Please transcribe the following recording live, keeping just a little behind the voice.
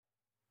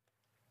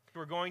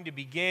We're going to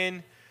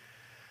begin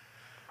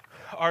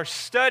our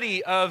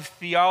study of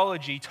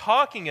theology,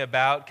 talking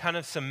about kind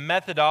of some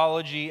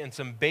methodology and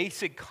some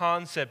basic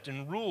concept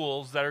and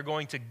rules that are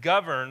going to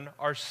govern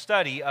our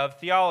study of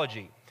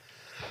theology.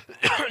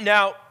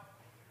 Now,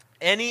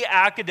 any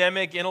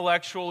academic,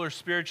 intellectual, or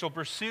spiritual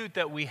pursuit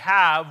that we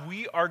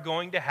are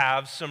going to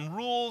have some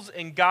rules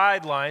and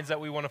guidelines that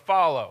we want to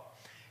follow.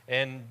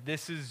 And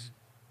this is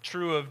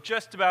true of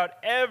just about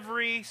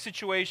every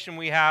situation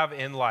we have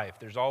in life.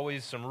 There's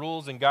always some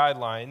rules and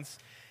guidelines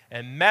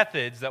and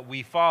methods that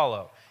we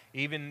follow.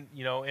 Even,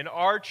 in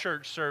our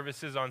church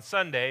services on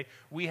Sunday,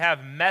 we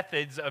have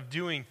methods of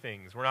doing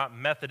things. We're not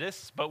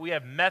Methodists, but we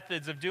have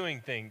methods of doing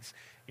things.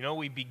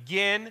 We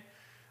begin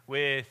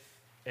with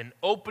an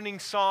opening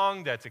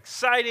song that's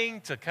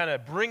exciting to kind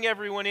of bring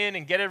everyone in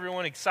and get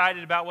everyone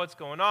excited about what's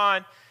going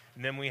on.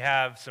 And then we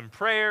have some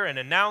prayer and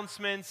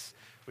announcements,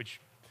 which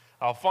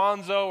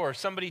Alfonso or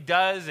somebody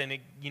does, and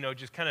it,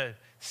 just kind of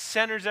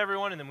centers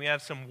everyone. And then we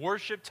have some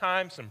worship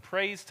time, some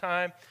praise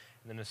time,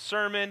 and then a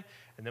sermon.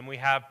 And then we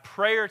have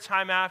prayer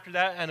time after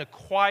that and a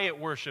quiet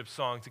worship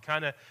song to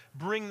kind of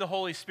bring the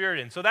Holy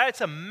Spirit in. So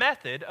that's a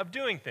method of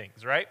doing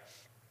things, right?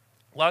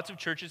 Lots of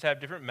churches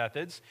have different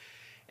methods,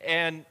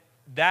 and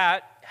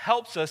that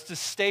helps us to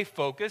stay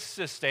focused,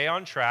 to stay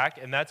on track,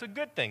 and that's a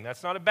good thing.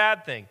 That's not a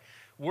bad thing.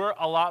 We're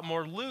a lot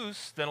more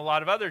loose than a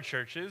lot of other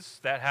churches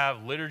that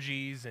have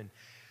liturgies and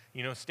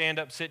stand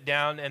up, sit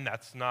down, and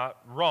that's not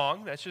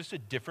wrong. That's just a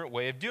different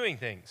way of doing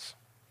things.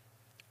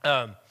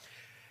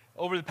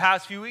 Over the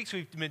past few weeks,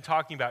 we've been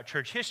talking about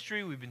church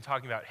history. We've been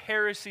talking about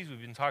heresies. We've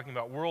been talking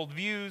about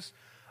worldviews.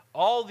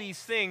 All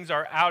these things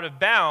are out of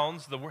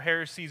bounds, the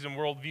heresies and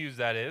worldviews,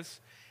 that is.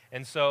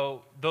 And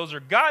so those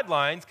are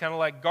guidelines, kind of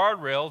like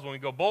guardrails when we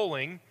go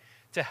bowling,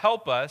 to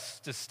help us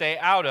to stay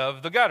out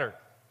of the gutter.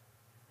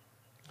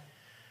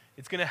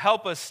 It's going to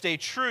help us stay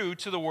true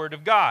to the Word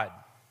of God.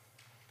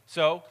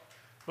 So,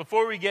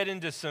 before we get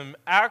into some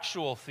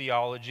actual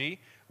theology,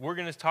 we're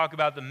going to talk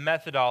about the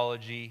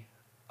methodology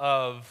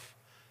of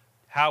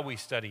how we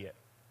study it.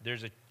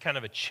 There's a kind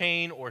of a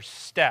chain or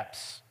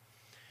steps.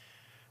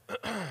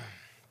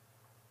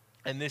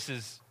 And this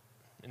is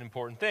an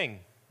important thing.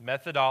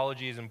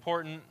 Methodology is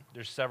important.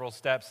 There's several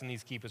steps, and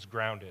these keep us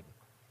grounded.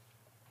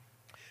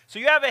 So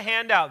you have a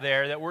handout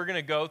there that we're going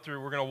to go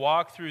through. We're going to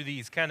walk through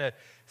these kind of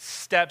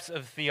steps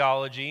of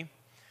theology.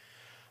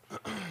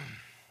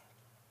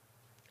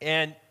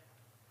 And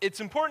it's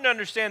important to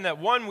understand that,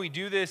 one, we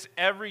do this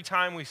every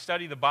time we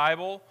study the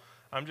Bible.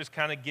 I'm just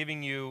kind of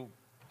giving you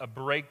a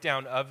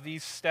breakdown of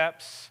these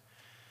steps.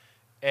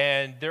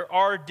 And there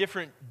are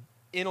different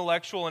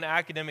intellectual and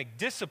academic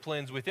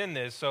disciplines within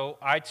this. So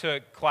I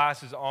took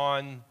classes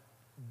on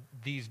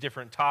these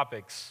different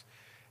topics,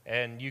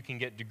 and you can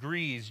get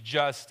degrees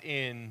just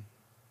in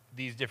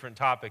these different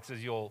topics,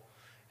 as you'll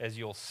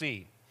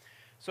see.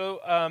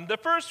 So the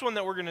first one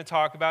that we're going to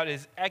talk about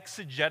is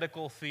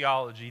exegetical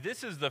theology.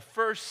 This is the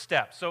first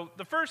step. So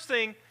the first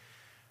thing,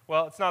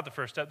 well, it's not the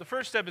first step. The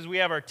first step is we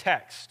have our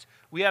text.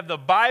 We have the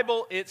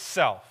Bible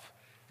itself.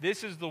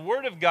 This is the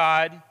Word of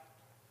God.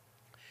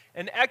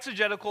 And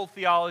exegetical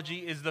theology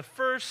is the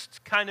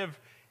first kind of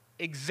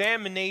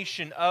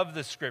examination of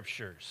the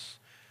Scriptures.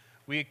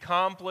 We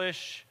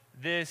accomplish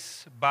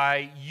this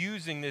by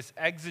using this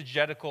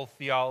exegetical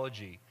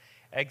theology.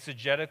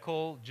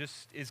 Exegetical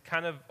just is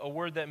kind of a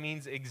word that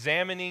means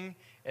examining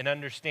and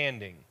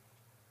understanding.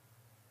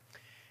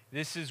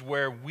 This is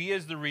where we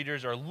as the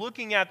readers are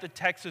looking at the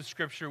text of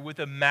Scripture with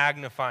a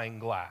magnifying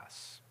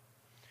glass.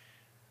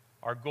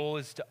 Our goal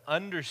is to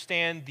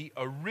understand the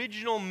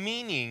original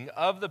meaning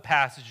of the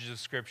passages of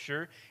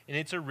Scripture in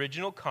its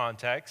original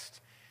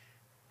context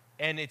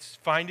and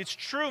find its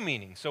true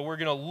meaning. So we're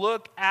going to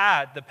look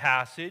at the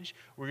passage.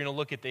 We're going to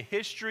look at the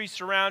history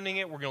surrounding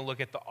it. We're going to look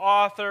at the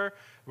author.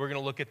 We're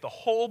going to look at the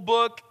whole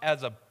book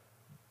as a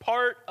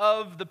part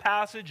of the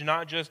passage,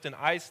 not just an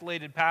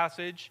isolated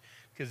passage,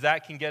 because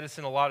that can get us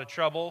in a lot of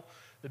trouble.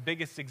 The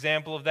biggest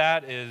example of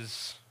that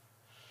is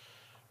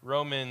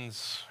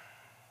Romans.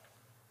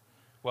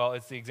 Well,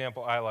 it's the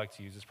example I like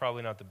to use. It's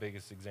probably not the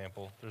biggest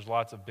example. There's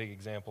lots of big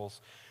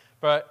examples.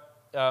 But,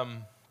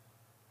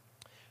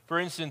 for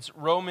instance,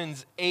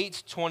 Romans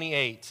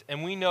 8:28.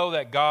 And we know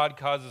that God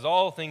causes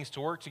all things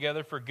to work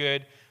together for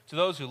good to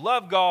those who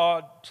love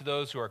God, to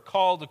those who are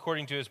called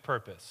according to His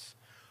purpose.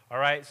 All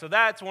right, so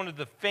that's one of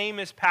the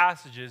famous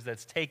passages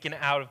that's taken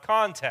out of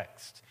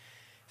context,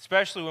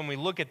 especially when we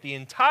look at the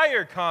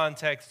entire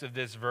context of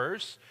this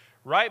verse.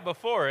 Right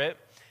before it,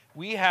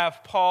 we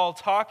have Paul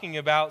talking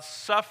about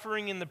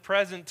suffering in the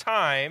present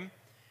time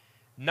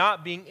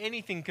not being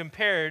anything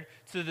compared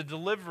to the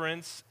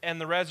deliverance and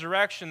the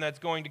resurrection that's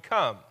going to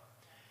come.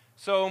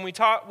 So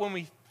when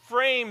we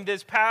frame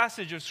this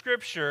passage of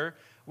Scripture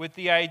with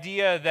the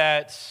idea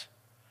that,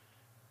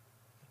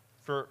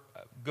 for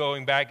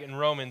going back in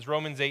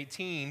Romans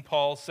 18,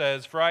 Paul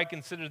says, "For I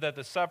consider that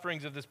the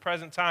sufferings of this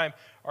present time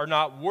are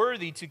not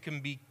worthy to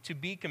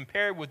be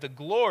compared with the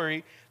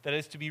glory that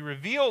is to be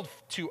revealed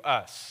to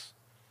us."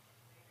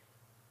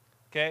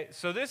 Okay,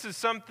 so this is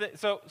something,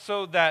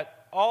 so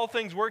that all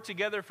things work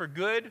together for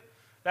good,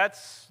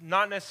 that's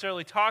not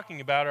necessarily talking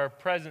about our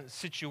present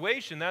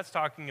situation. That's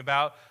talking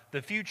about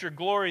the future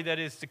glory that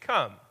is to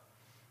come,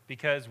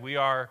 because we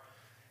are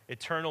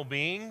eternal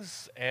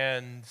beings,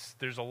 and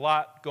there's a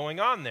lot going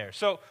on there.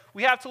 So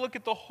we have to look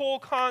at the whole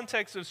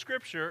context of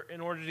Scripture in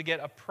order to get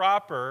a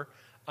proper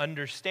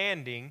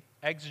understanding,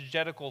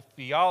 exegetical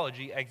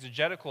theology,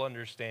 exegetical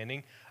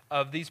understanding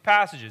of these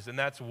passages, and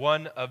that's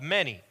one of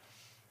many.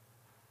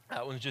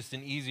 That one's just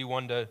an easy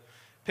one to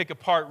pick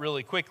apart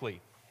really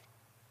quickly.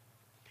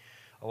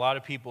 A lot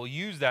of people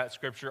use that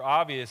scripture,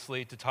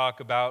 obviously, to talk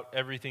about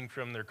everything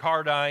from their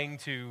car dying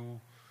to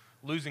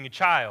losing a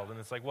child. And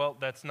it's like, well,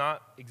 that's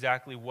not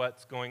exactly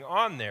what's going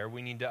on there.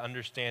 We need to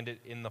understand it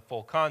in the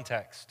full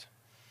context.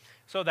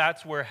 So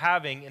that's where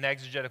having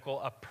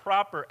a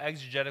proper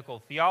exegetical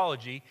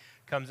theology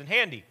comes in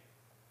handy.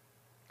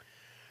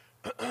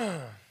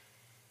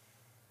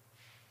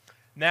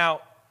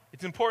 Now,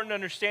 it's important to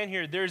understand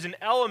here, there's an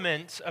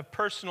element of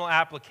personal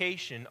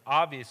application,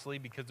 obviously,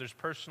 because there's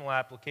personal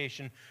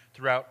application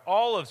throughout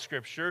all of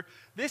Scripture.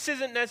 This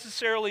isn't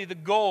necessarily the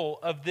goal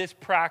of this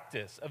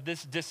practice, of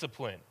this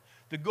discipline.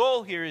 The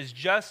goal here is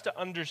just to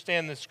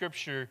understand the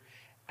Scripture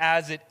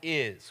as it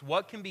is.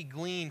 What can be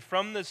gleaned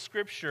from the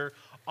Scripture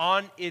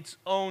on its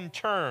own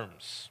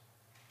terms.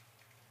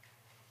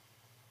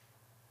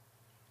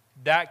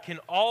 That can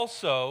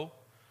also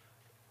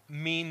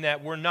mean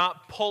that we're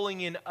not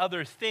pulling in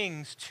other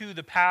things to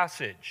the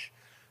passage.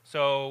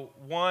 So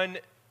one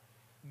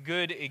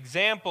good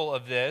example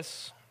of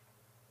this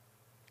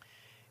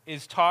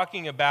is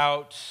talking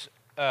about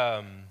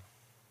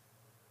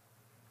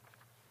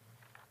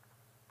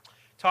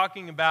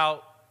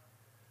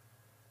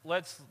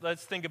let's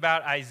think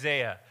about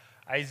Isaiah.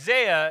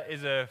 Isaiah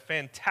is a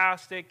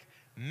fantastic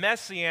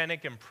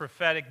messianic and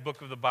prophetic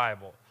book of the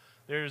Bible.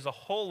 There's a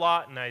whole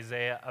lot in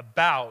Isaiah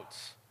about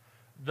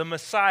the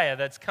Messiah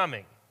that's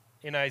coming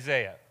in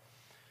Isaiah.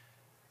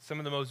 Some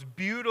of the most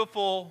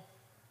beautiful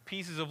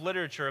pieces of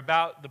literature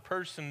about the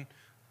person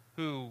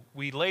who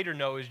we later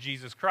know as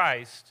Jesus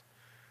Christ,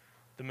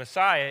 the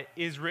Messiah,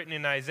 is written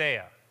in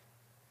Isaiah.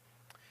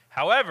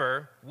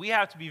 However, we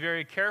have to be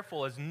very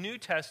careful as New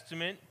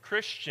Testament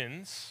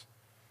Christians,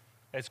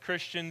 as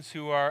Christians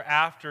who are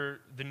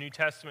after the New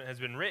Testament has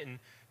been written,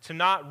 to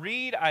not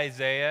read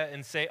Isaiah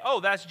and say,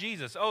 oh, that's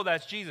Jesus, oh,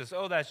 that's Jesus,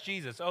 oh, that's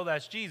Jesus, oh,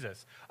 that's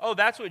Jesus. Oh,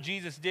 that's what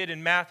Jesus did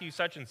in Matthew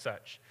such and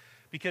such.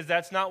 Because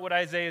that's not what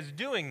Isaiah is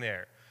doing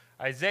there.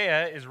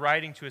 Isaiah is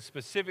writing to a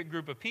specific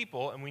group of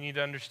people, and we need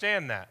to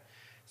understand that.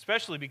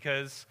 Especially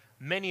because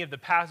many of the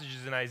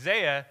passages in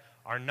Isaiah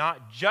are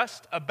not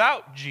just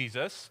about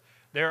Jesus,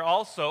 they're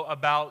also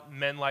about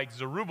men like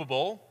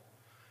Zerubbabel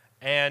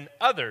and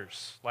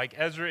others, like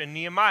Ezra and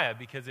Nehemiah,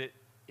 because it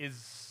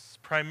is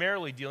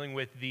primarily dealing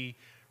with the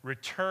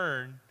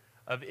return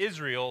of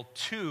Israel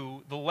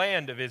to the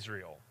land of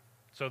Israel.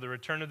 So the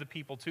return of the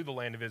people to the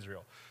land of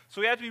Israel.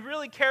 So we have to be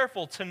really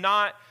careful to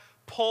not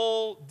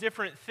pull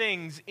different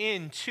things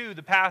into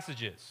the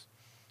passages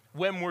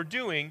when we're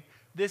doing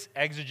this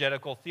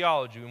exegetical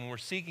theology, when we're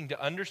seeking to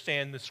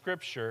understand the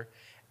Scripture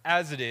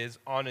as it is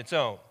on its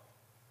own.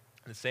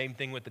 The same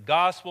thing with the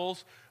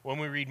Gospels. When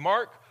we read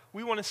Mark,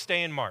 we want to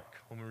stay in Mark.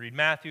 When we read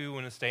Matthew, we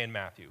want to stay in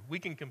Matthew. We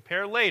can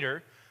compare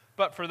later,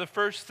 but for the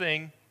first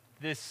thing,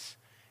 this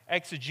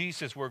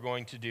exegesis we're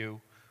going to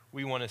do,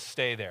 we want to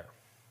stay there.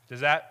 Does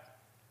that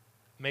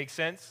make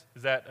sense?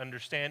 Does that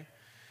understand?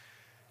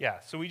 Yeah,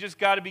 so we just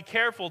got to be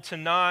careful to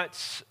not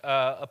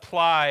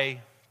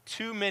apply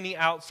too many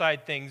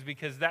outside things,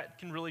 because that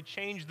can really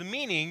change the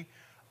meaning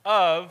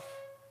of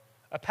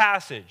a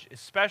passage,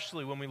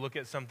 especially when we look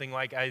at something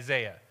like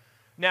Isaiah.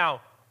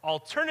 Now,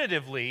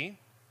 alternatively,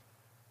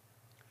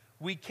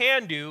 we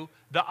can do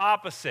the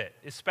opposite,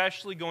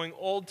 especially going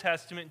Old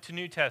Testament to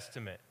New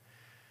Testament.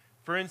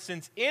 For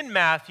instance, in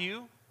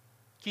Matthew,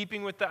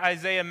 keeping with the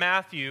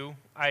Isaiah-Matthew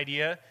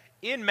idea,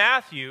 in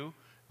Matthew,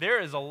 there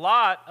is a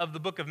lot of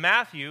the book of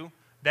Matthew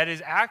that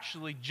is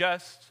actually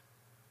just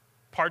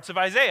parts of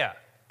Isaiah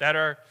that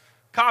are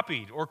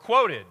copied or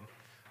quoted.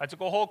 I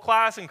took a whole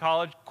class in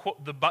college,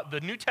 the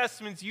New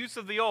Testament's use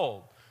of the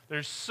Old.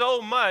 There's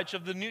so much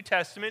of the New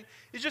Testament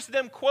is just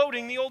them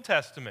quoting the Old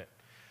Testament.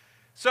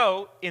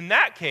 So, in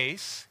that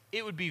case,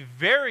 it would be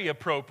very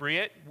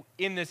appropriate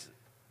in this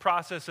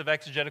process of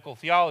exegetical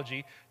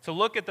theology to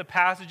look at the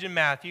passage in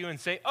Matthew and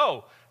say,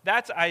 oh,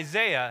 that's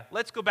Isaiah.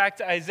 Let's go back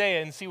to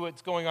Isaiah and see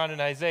what's going on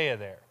in Isaiah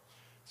there.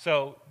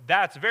 So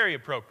that's very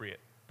appropriate,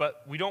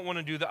 but we don't want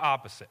to do the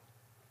opposite,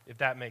 if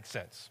that makes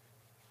sense.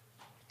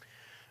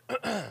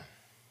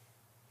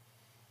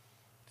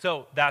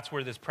 So that's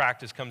where this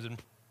practice comes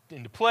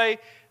into play.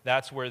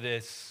 That's where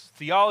this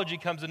theology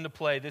comes into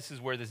play. This is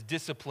where this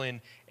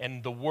discipline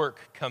and the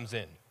work comes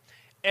in.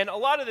 And a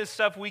lot of this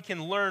stuff we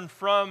can learn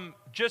from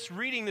just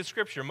reading the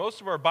Scripture.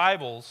 Most of our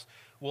Bibles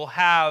will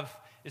have,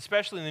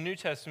 especially in the New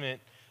Testament,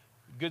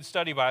 good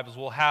study Bibles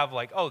will have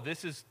like, oh,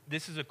 this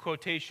is a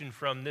quotation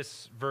from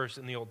this verse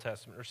in the Old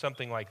Testament or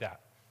something like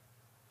that.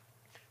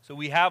 So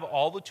we have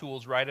all the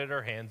tools right at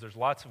our hands. There's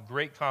lots of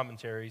great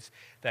commentaries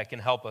that can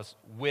help us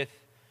with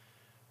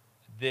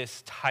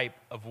this type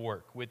of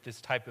work, with this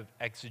type of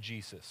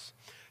exegesis.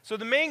 So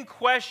the main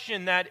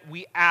question that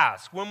we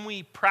ask when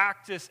we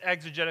practice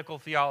exegetical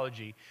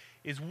theology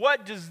is,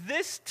 what does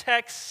this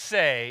text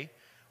say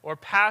or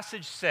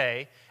passage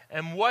say,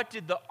 and what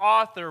did the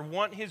author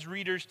want his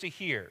readers to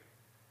hear?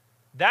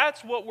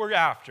 That's what we're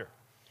after.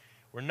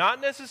 We're not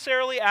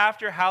necessarily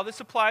after how this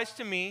applies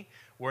to me.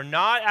 We're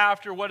not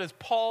after what does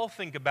Paul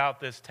think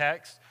about this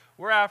text.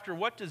 We're after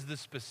what does the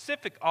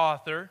specific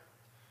author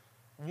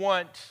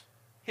want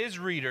his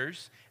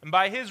readers. And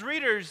by his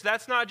readers,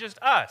 that's not just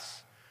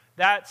us.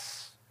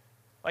 That's,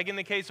 like in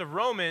the case of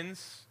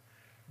Romans,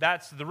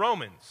 that's the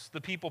Romans,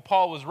 the people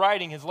Paul was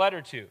writing his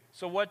letter to.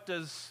 So what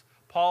does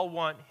Paul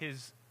want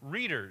his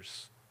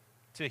readers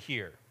to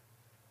hear?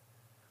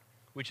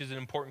 Which is an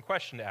important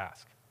question to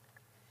ask,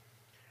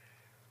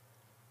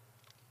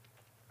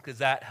 because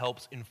that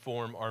helps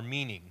inform our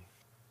meaning.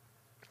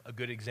 A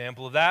good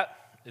example of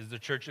that is the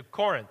church of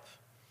Corinth.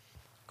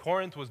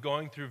 Corinth was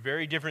going through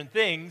very different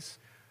things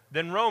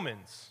than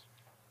Romans.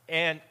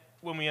 And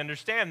when we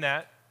understand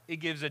that, it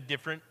gives a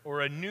different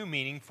or a new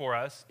meaning for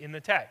us in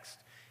the text.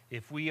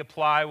 If we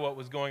apply what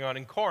was going on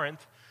in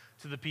Corinth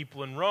to the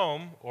people in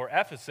Rome or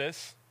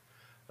Ephesus,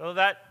 well,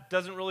 that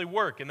doesn't really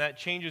work, and that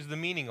changes the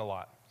meaning a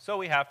lot. So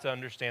we have to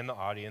understand the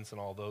audience and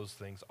all those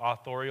things.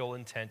 Authorial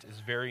intent is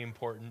very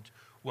important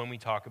when we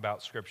talk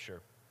about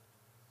Scripture.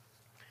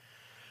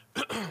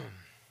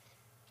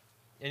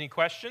 Any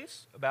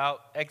questions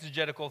about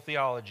exegetical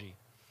theology?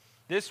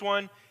 This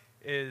one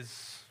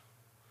is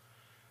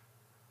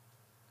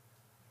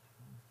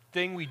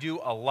thing we do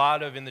a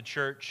lot of in the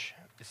church,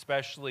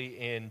 especially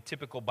in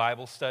typical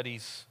Bible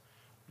studies,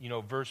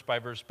 verse by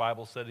verse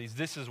Bible studies.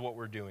 This is what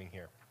we're doing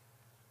here.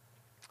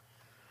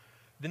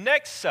 The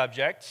next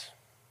subject,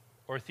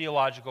 or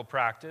theological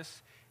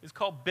practice, is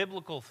called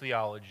biblical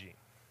theology.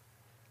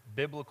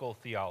 Biblical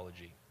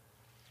theology.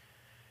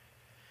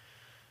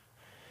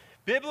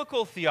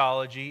 Biblical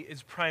theology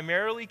is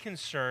primarily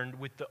concerned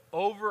with the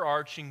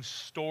overarching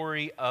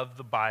story of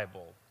the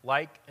Bible,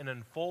 like an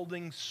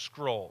unfolding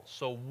scroll.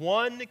 So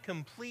one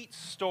complete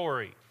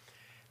story.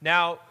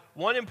 Now,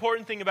 one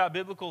important thing about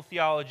biblical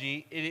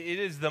theology, it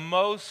is the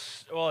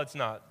most, well, it's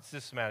not,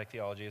 systematic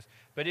theology is,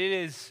 but it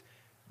is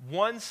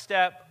one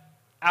step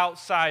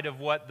outside of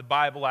what the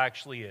Bible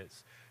actually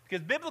is.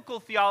 Because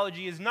biblical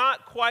theology is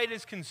not quite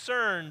as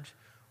concerned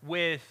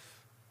with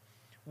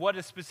what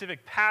a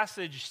specific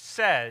passage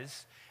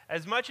says,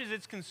 as much as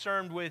it's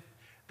concerned with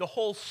the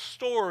whole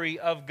story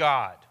of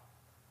God.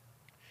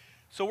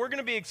 So we're going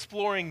to be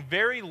exploring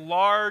very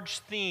large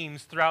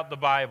themes throughout the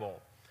Bible.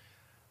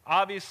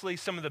 Obviously,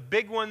 some of the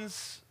big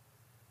ones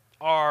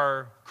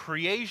are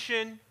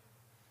creation,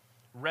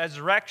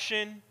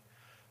 resurrection.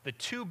 The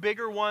two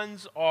bigger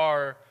ones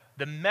are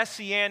the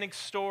messianic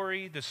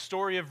story, the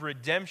story of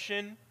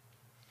redemption.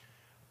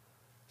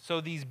 So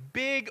these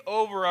big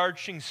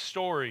overarching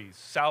stories,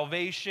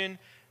 salvation,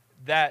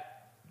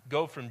 that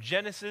go from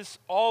Genesis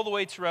all the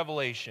way to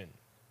Revelation.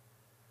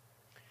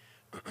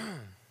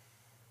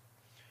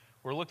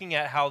 We're looking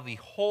at how the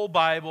whole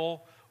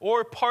Bible,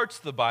 or parts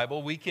of the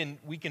Bible, we can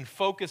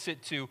focus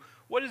it to,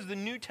 what does the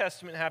New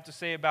Testament have to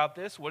say about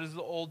this? What does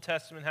the Old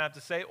Testament have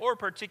to say? Or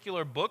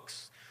particular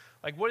books.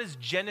 Like, what does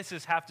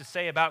Genesis have to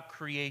say about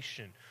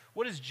creation?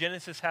 What does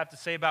Genesis have to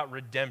say about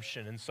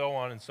redemption? And so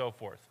on and so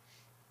forth.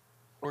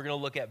 We're going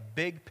to look at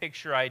big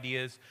picture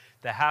ideas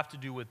that have to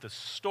do with the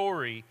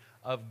story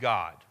of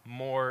God,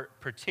 more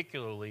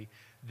particularly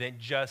than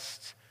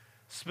just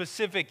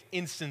specific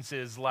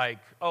instances like,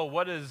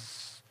 what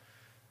does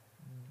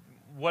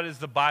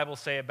the Bible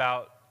say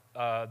about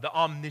the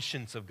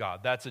omniscience of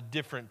God? That's a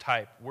different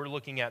type. We're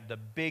looking at the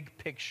big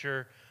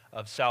picture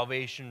of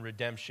salvation,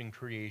 redemption,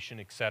 creation,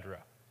 etc.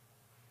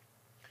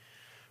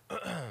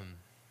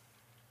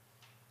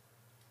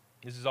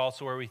 This is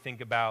also where we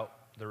think about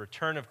the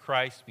return of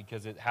Christ,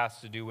 because it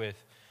has to do with,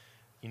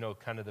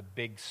 kind of the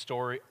big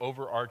story,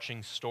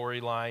 overarching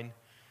storyline.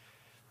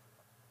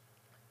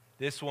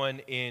 This one,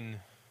 in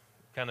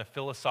kind of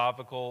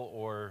philosophical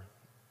or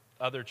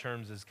other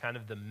terms, is kind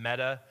of the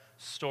meta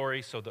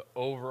story, so the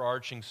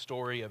overarching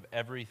story of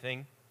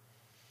everything.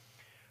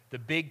 The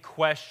big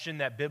question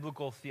that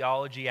biblical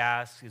theology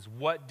asks is,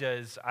 what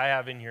does, I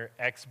have in here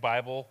X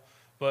Bible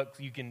book,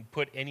 you can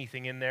put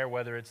anything in there,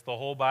 whether it's the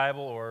whole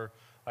Bible or,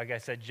 like I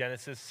said,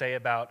 Genesis, say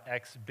about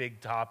X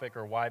big topic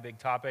or Y big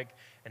topic,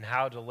 and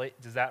how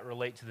does that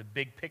relate to the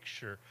big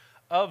picture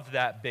of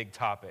that big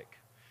topic?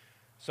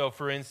 So,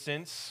 for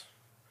instance,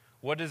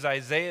 what does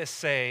Isaiah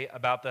say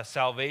about the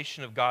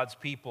salvation of God's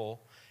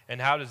people,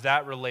 and how does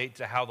that relate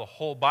to how the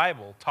whole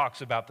Bible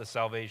talks about the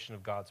salvation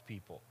of God's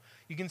people?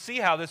 You can see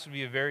how this would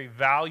be a very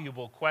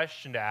valuable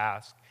question to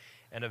ask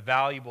and a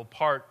valuable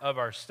part of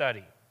our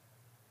study.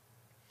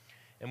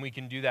 And we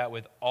can do that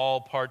with all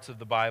parts of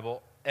the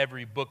Bible,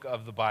 every book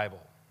of the Bible.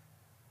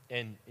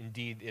 And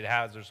indeed,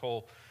 there's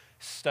whole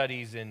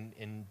studies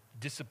and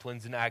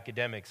disciplines and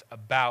academics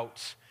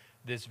about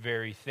this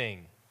very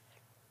thing.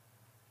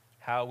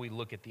 How we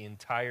look at the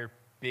entire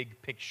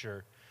big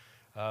picture.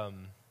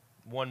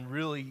 One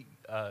really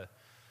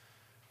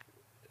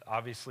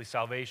Obviously,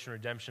 salvation,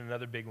 redemption.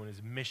 Another big one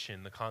is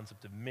mission, the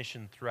concept of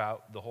mission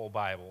throughout the whole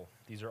Bible.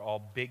 These are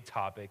all big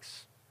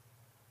topics.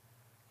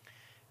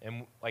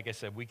 And like I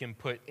said, we can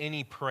put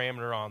any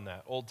parameter on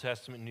that. Old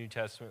Testament, New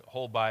Testament,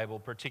 whole Bible,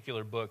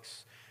 particular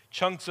books,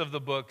 chunks of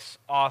the books,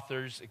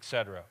 authors,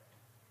 etc.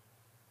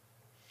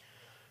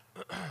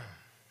 Now I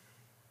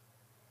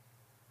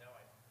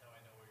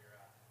know where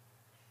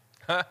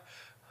you're at.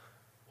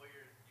 Well,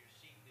 your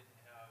sheet didn't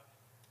have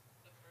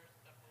the first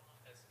couple of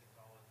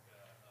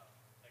eschatological,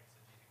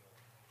 exegetical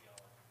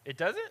theology. It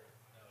doesn't? No,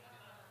 it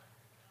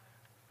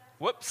didn't.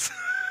 Whoops.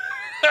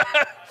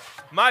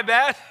 My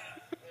bad.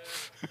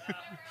 I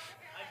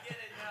get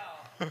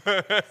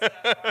it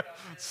now.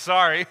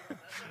 Sorry.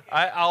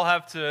 I'll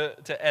have to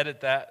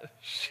edit that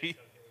sheet.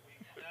 Now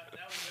we got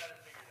it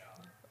figured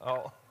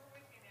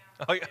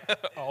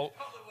out.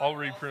 I'll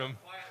reprint them.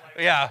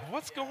 Yeah,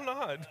 what's going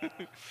on?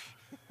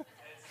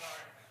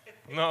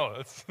 No,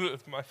 it's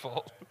my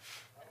fault.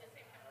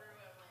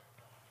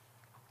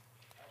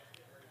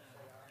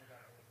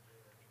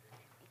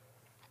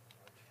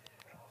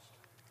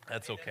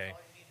 That's okay.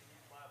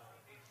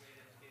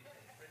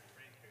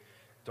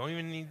 Don't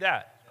even need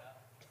that.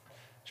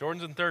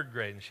 Jordan's in 3rd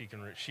grade and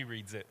she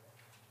reads it.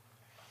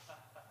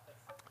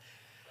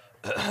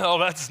 Oh,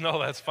 that's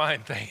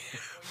fine. Thank you.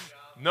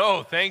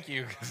 No, thank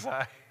you,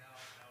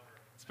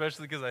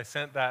 especially because I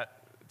sent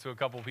that to a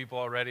couple people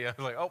already. I was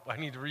like, oh, I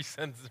need to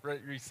resend it. It looked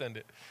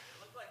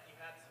like you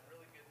had some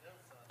really good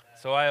notes on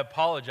that. So I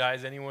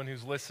apologize, anyone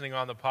who's listening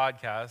on the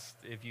podcast.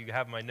 If you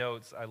have my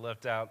notes, I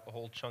left out a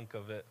whole chunk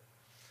of it.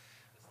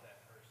 Just that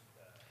first.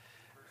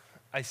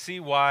 I see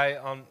why.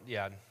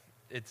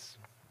 It's.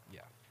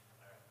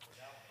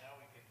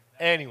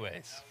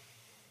 Anyways,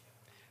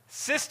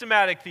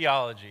 systematic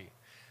theology.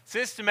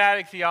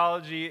 Systematic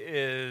theology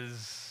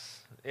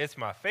it's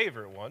my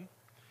favorite one.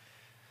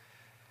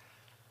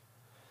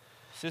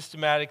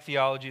 Systematic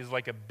theology is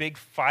like a big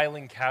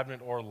filing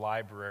cabinet or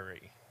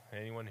library.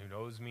 Anyone who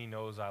knows me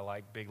knows I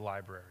like big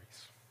libraries.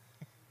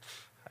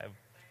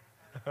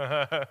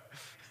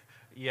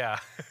 Yeah.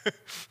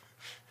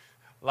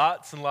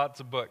 Lots and lots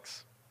of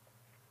books.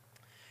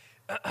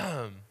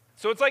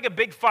 So it's like a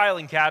big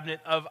filing cabinet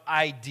of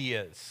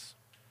ideas.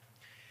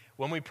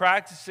 When we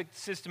practice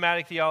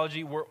systematic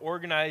theology, we're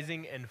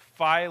organizing and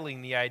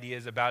filing the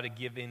ideas about a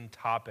given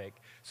topic.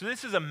 So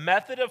this is a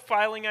method of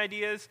filing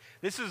ideas.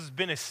 This has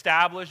been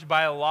established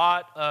by a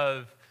lot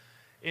of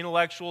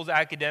intellectuals,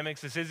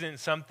 academics. This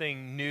isn't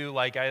something new.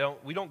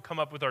 We don't come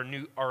up with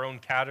our own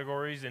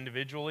categories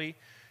individually.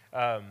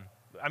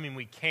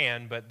 We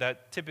can, but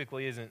that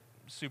typically isn't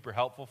super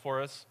helpful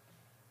for us.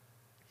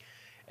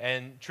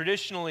 And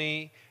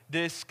traditionally,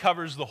 this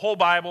covers the whole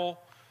Bible.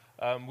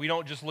 We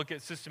don't just look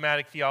at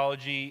systematic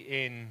theology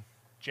in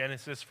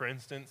Genesis, for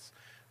instance.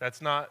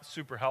 That's not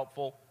super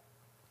helpful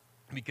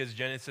because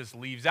Genesis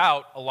leaves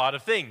out a lot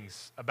of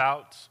things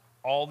about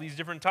all these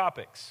different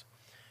topics,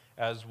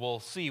 as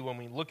we'll see when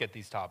we look at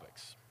these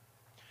topics.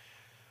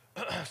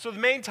 So the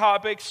main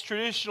topics,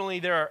 traditionally,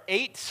 there are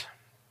 8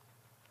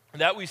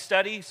 that we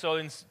study. So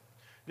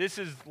this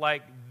is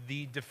like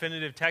the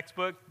definitive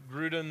textbook,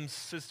 Grudem's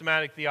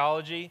Systematic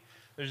Theology.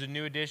 There's a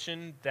new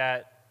edition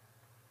that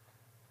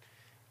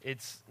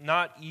it's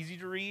not easy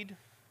to read,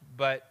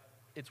 but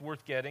it's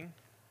worth getting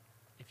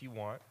if you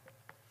want.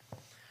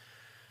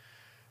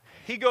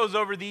 He goes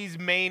over these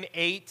main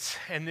 8,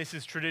 and this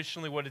is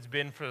traditionally what it's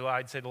been for,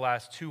 I'd say, the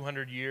last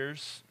 200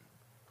 years.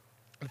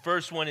 The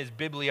first one is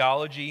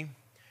bibliology.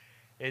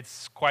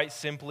 It's quite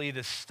simply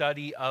the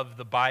study of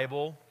the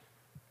Bible.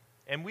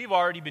 And we've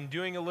already been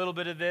doing a little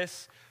bit of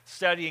this,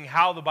 studying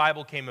how the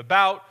Bible came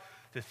about,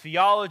 the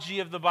theology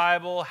of the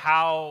Bible,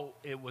 how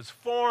it was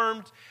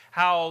formed,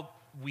 how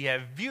we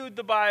have viewed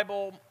the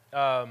Bible,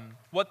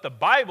 what the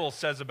Bible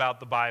says about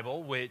the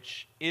Bible,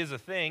 which is a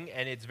thing,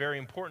 and it's very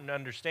important to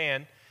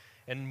understand.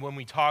 And when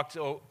we talked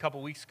a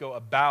couple weeks ago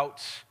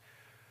about,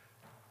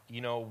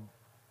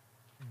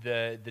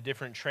 the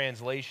different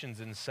translations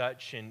and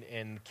such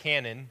and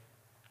canon,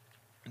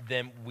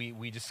 then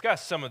we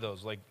discussed some of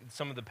those, like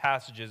some of the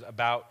passages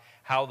about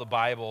how the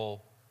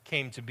Bible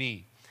came to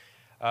be.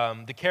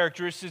 The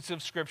characteristics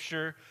of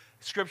Scripture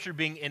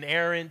being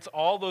inerrant,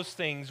 all those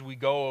things we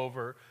go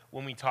over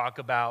when we talk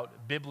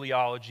about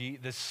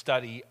bibliology, the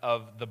study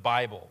of the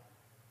Bible.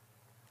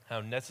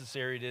 How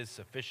necessary it is,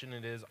 sufficient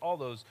it is, all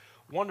those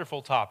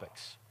wonderful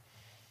topics.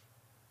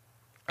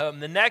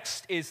 The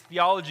next is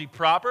theology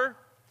proper,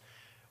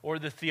 or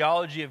the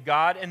theology of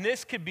God. And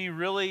this could be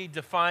really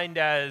defined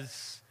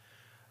as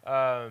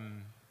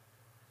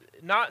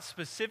not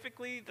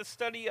specifically the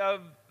study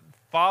of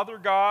Father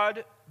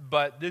God,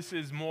 but this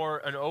is more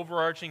an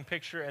overarching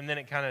picture, and then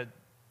it kind of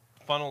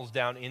funnels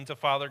down into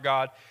Father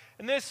God.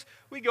 And this,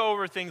 we go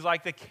over things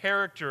like the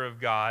character of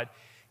God,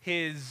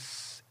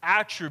 His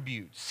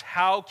attributes,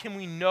 how can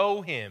we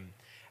know Him,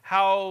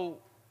 how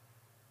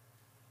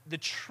the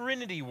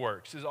Trinity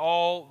works is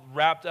all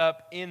wrapped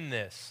up in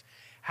this,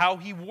 how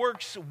He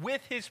works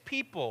with His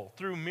people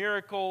through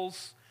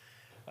miracles,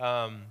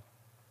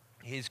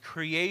 his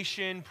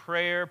creation,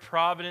 prayer,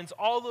 providence,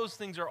 all those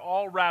things are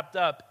all wrapped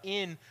up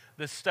in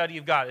the study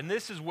of God. And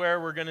this is where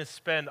we're going to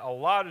spend a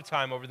lot of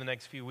time over the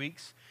next few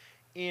weeks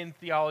in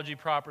theology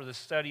proper, the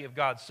study of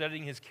God,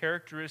 studying his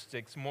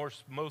characteristics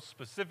most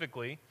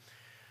specifically.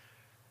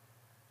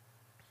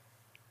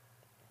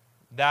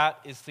 That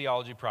is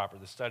theology proper,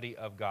 the study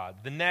of God.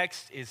 The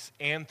next is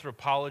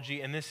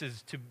anthropology, and this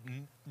is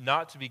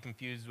not to be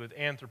confused with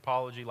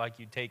anthropology like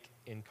you take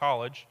in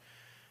college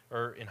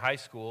or in high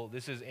school.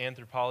 This is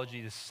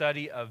anthropology, the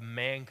study of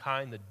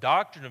mankind, the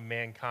doctrine of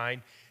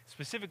mankind,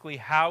 specifically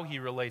how he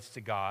relates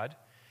to God,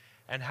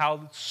 and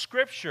how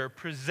Scripture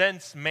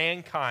presents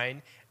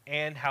mankind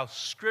and how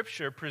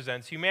Scripture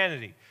presents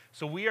humanity.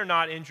 So we are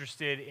not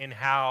interested in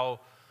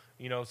how,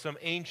 some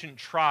ancient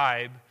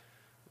tribe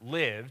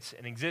lived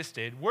and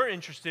existed. We're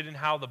interested in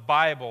how the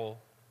Bible,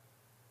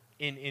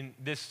 in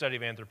this study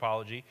of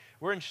anthropology,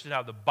 we're interested in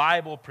how the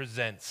Bible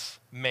presents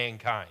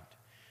mankind.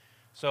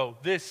 So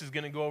this is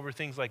going to go over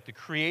things like the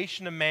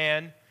creation of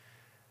man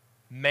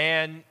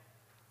and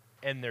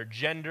their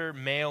gender,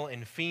 male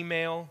and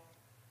female,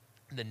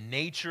 the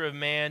nature of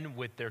man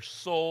with their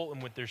soul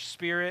and with their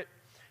spirit,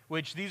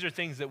 which these are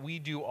things that we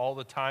do all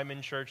the time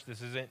in church.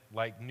 This isn't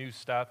like new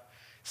stuff.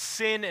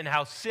 Sin and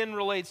how sin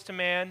relates to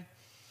man,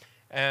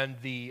 and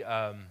the... We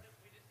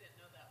just didn't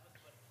know that was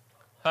what it's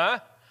called. Huh?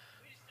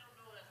 We just don't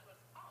know that's what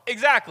it's called.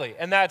 Exactly,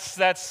 and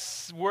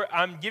that's where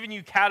I'm giving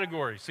you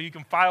categories so you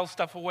can file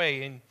stuff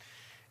away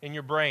in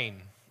your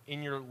brain,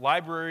 in your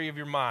library of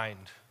your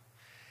mind.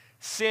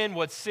 Sin,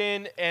 what's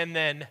sin, and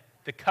then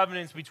the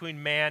covenants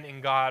between man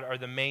and God are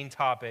the main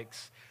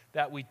topics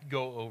that we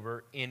go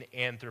over in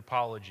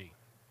anthropology.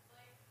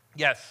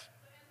 Yes?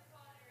 So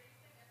anthropology, are you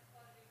saying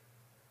anthropology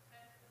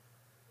tends to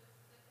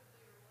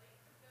specifically relate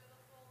to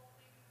biblical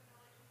things in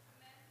relation to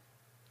men?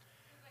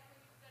 Because like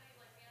when you study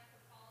like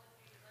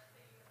anthropology, let's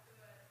say you do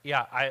a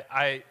Yeah,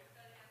 study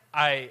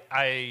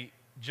I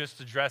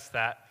just addressed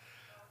that.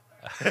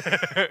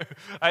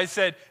 I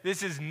said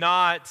this is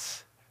not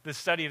the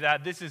study of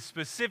that. This is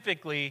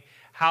specifically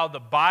how the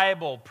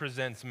Bible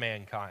presents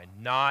mankind,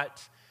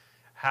 not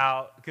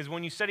how, because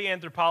when you study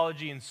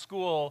anthropology in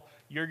school,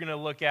 you're going to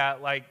look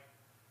at like,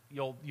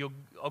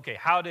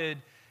 how did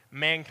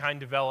mankind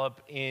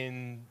develop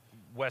in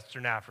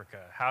Western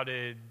Africa? How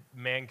did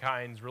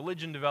mankind's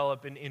religion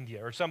develop in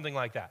India or something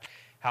like that?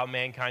 How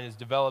mankind has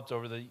developed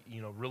over the,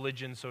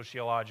 religion,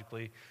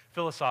 sociologically,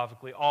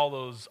 philosophically, all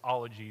those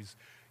ologies.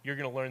 You're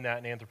going to learn that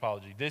in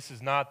anthropology. This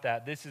is not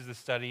that. This is the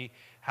study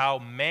how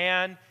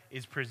man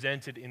is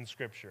presented in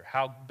Scripture,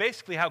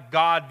 basically how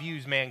God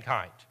views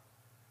mankind.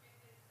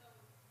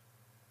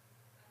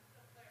 so I'm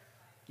still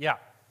clarifying. Yeah.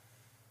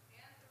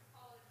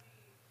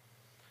 Anthropology,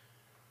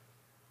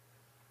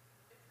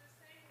 It's the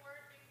same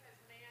word because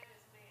man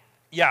is man.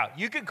 Yeah,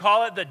 you could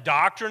call it the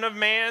doctrine of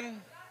man.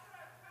 that's what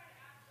I was trying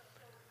to ask though.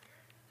 So you're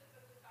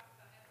specifically talking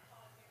about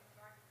anthropology in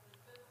regards to the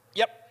physical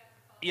Yep.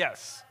 anthropology.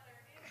 Yes. But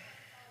there is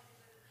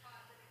anthropology that is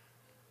taught that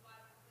excludes the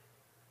Bible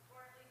completely,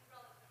 or at least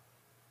relatively.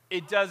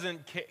 It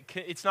doesn't,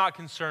 it's not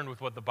concerned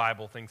with what the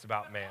Bible thinks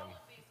about man. All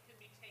of these can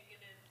be taken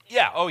in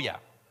Yeah, oh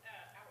yeah.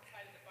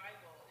 outside of the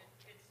Bible and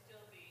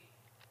still be.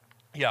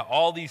 Yeah,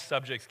 all these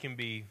subjects can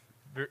be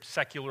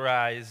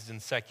secularized and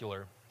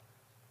secular,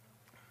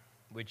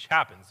 which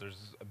happens.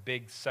 There's a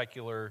big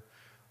secular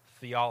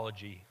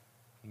theology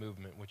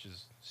movement, which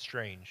is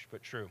strange,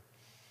 but true.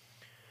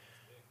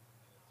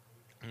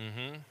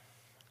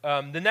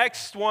 The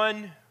next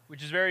one,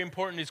 which is very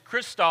important, is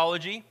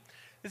Christology.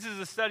 This is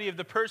the study of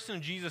the person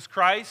of Jesus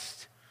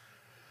Christ.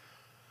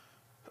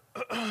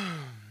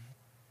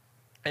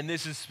 And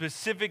this is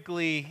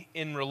specifically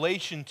in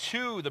relation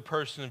to the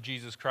person of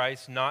Jesus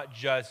Christ, not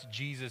just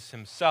Jesus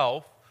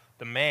himself,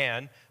 the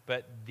man,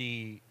 but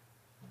the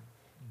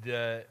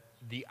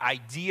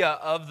idea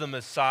of the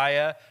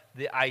Messiah,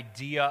 the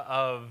idea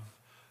of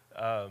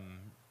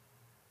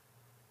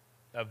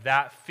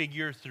that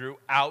figure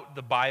throughout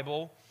the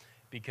Bible,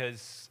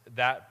 because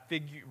that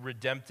figure,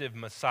 redemptive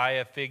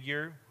Messiah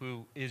figure,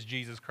 who is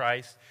Jesus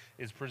Christ,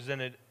 is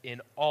presented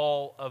in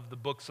all of the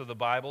books of the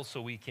Bible,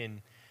 so we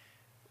can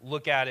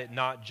look at it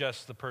not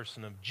just the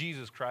person of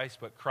Jesus Christ,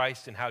 but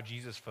Christ and how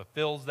Jesus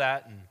fulfills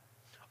that, and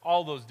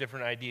all those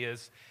different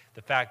ideas.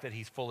 The fact that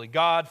he's fully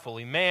God,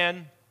 fully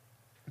man,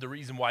 the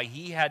reason why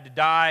he had to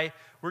die.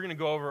 We're going to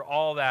go over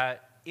all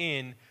that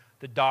in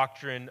the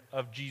doctrine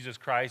of Jesus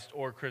Christ,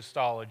 or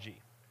Christology.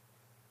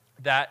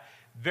 That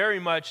very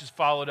much is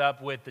followed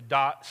up with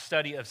the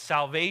study of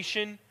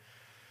salvation.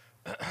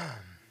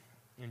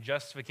 And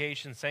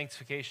justification,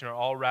 sanctification are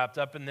all wrapped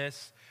up in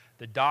this.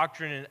 The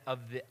doctrine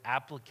of the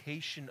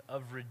application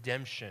of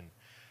redemption.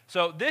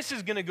 So this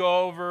is going to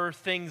go over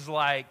things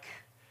like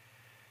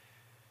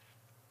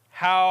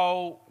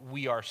how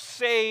we are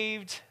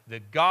saved, the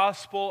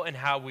gospel, and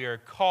how we are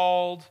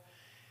called,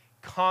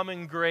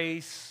 common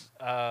grace,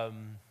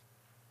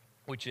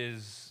 which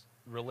is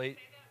relate.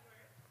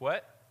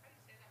 What?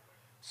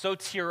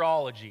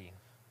 Soteriology.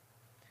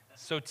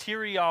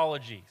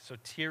 Soteriology.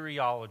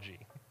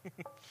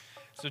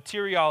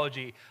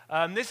 Soteriology.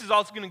 This is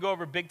also going to go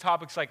over big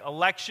topics like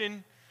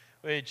election,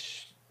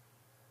 which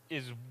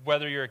is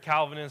whether you're a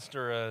Calvinist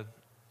or a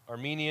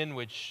Arminian,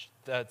 which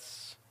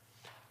that's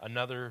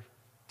another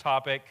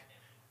topic.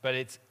 But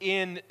it's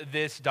in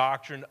this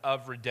doctrine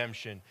of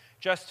redemption,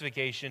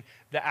 justification,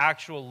 the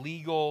actual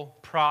legal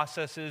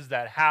processes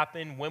that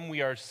happen when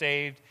we are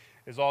saved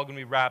is all going to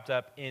be wrapped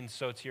up in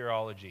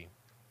soteriology.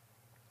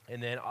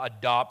 And then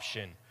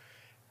adoption,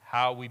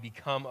 how we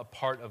become a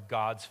part of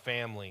God's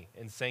family,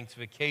 and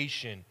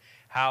sanctification,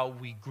 how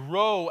we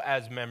grow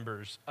as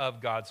members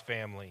of God's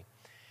family.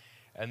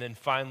 And then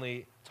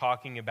finally,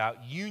 talking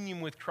about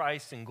union with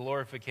Christ and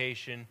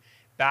glorification,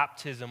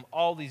 baptism,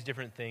 all these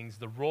different things,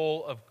 the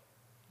role of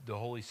the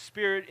Holy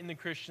Spirit in the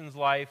Christian's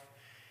life,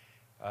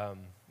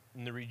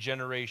 in the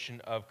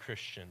regeneration of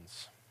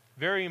Christians.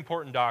 Very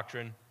important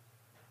doctrine.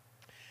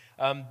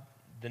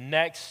 The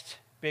next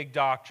big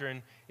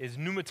doctrine is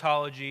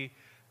pneumatology,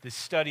 the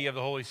study of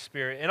the Holy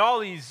Spirit. And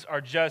all these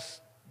are just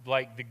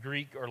like the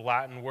Greek or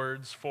Latin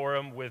words for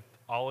them with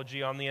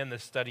ology on the end, the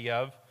study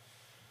of.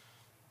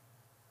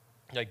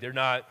 Like they're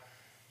not...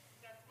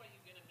 That's why you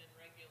get them in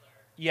regular.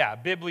 Yeah,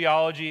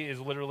 bibliology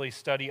is literally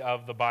study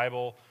of the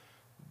Bible.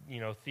 You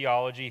know,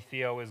 theology,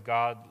 theo is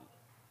God,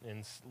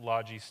 and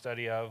logy,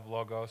 study of,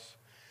 logos.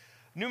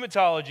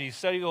 Pneumatology,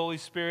 study of the Holy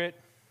Spirit.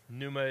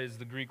 Pneuma is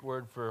the Greek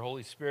word for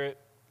Holy Spirit,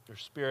 or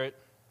Spirit.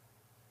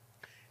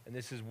 And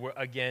this is,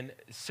 again,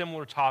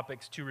 similar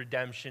topics to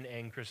redemption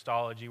and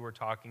Christology. We're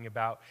talking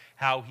about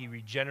how he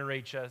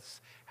regenerates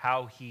us,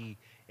 how he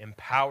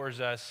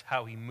empowers us,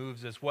 how he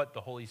moves us, what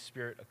the Holy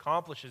Spirit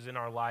accomplishes in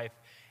our life,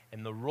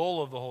 and the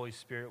role of the Holy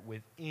Spirit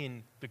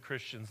within the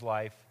Christian's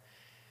life,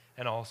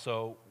 and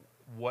also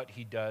what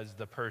he does,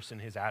 the person,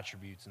 his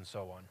attributes, and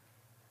so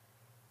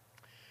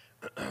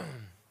on.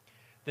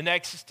 The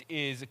next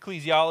is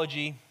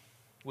ecclesiology,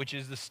 which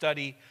is the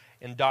study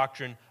and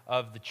doctrine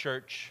of the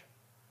church.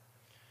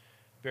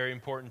 Very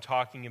important,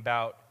 talking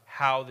about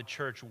how the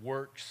church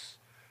works.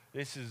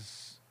 This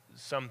is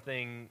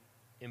something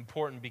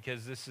important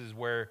because this is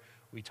where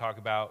we talk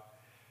about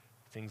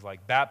things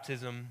like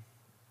baptism,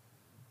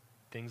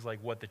 things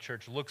like what the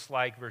church looks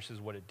like versus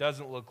what it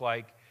doesn't look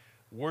like,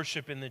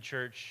 worship in the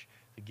church,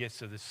 the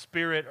gifts of the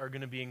Spirit are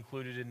going to be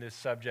included in this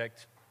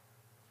subject,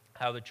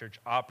 how the church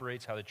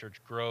operates, how the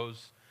church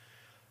grows,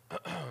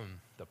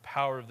 the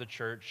power of the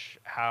church,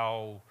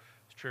 how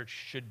the church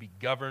should be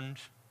governed.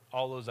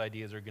 All those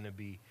ideas are going to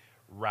be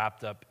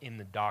wrapped up in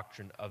the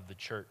doctrine of the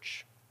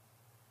church.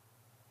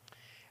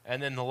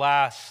 And then the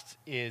last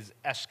is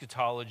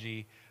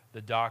eschatology,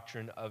 the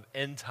doctrine of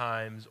end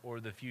times or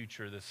the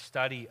future, the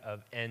study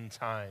of end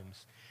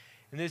times.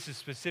 And this is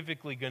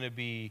specifically going to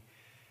be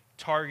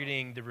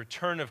targeting the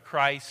return of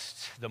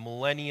Christ, the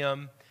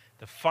millennium,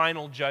 the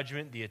final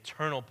judgment, the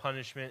eternal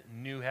punishment,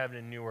 new heaven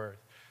and new earth.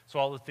 So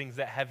all the things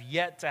that have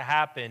yet to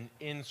happen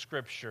in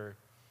Scripture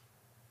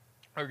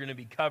are going to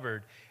be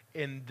covered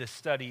in the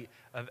study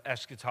of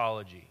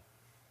eschatology.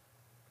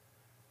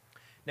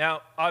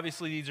 Now,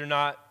 obviously, these are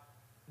not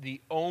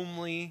the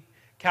only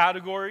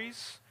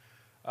categories.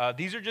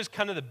 These are just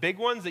kind of the big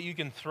ones that you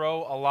can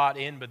throw a lot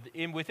in, but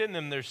within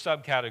them, there's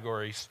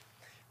subcategories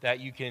that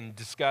you can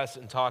discuss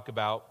and talk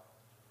about,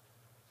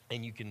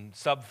 and you can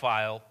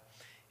subfile,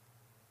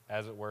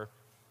 as it were.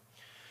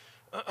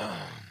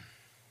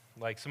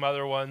 Like some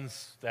other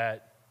ones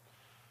that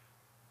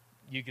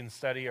you can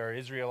study are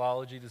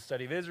Israelology, the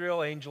study of Israel,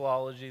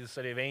 angelology, the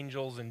study of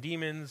angels and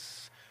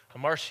demons,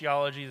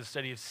 hamartiology, the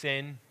study of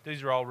sin.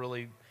 These are all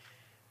really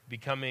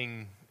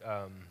becoming,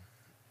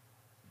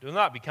 they're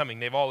not becoming,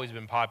 they've always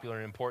been popular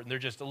and important. They're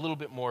just a little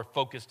bit more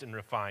focused and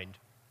refined.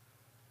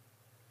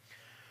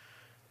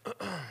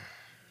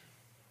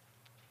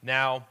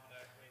 Now,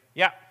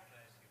 yeah. Can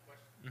I ask you a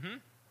question? Mm-hmm.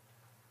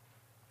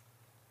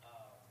 I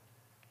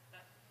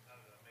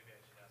don't know, maybe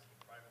I should ask you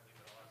privately,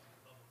 but I'll ask you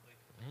publicly.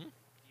 Mm-hmm.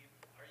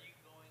 Are you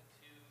going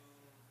to,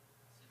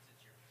 since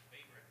it's your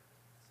favorite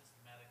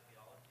systematic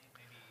theology,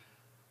 maybe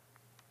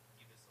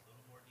give us a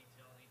little more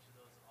detail on each of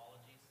those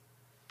ologies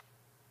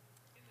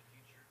in the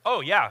future?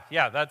 Oh yeah.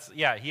 He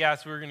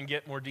asked if we were going to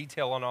get more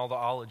detail on all the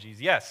ologies.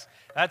 Yes,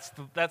 that's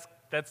the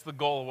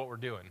goal of what we're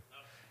doing.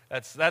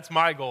 That's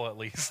my goal at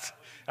least.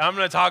 And I'm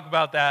going to talk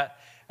about that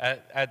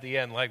at the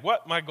end. Like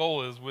what my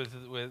goal is with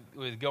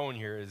going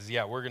here is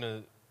we're going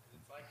to.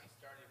 It's like you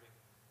started with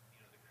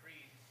the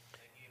creed.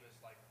 They gave us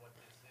like what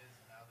this is,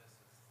 and now this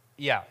is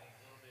Yeah. getting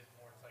a little bit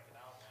more. It's like an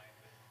outline,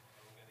 but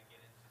we're going to get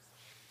into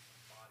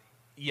some body.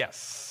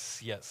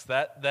 Yes.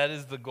 That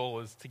is the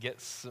goal, is to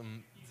get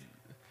some.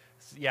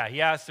 Yeah,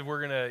 he asked if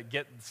we're going to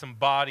get some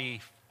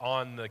body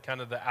on the kind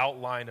of the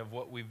outline of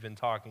what we've been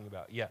talking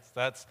about. Yes,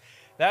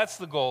 that's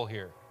the goal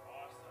here.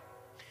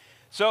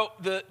 So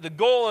the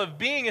goal of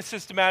being a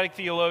systematic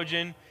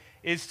theologian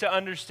is to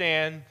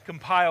understand,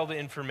 compile the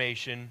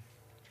information,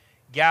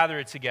 gather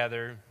it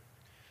together,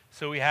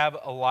 so we have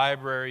a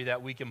library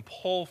that we can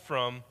pull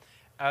from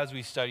as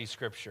we study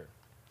Scripture.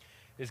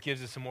 This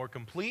gives us a more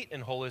complete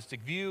and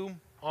holistic view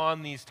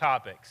on these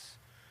topics.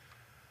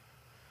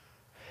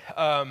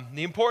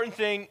 The important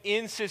thing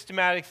in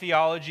systematic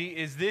theology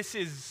is this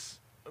is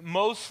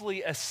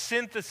mostly a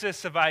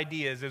synthesis of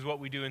ideas is what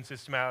we do in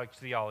systematic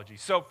theology.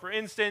 So, for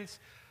instance,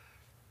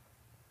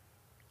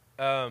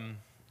 and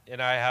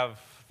I have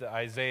the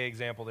Isaiah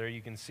example there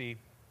you can see.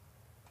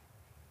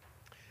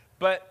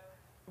 But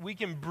we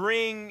can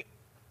bring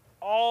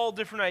all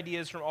different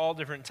ideas from all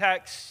different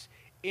texts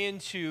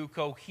into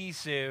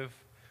cohesive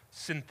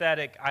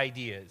synthetic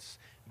ideas.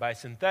 By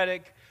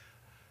synthetic,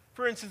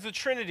 for instance, the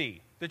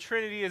Trinity. The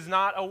Trinity is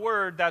not a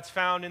word that's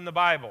found in the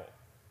Bible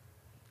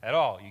at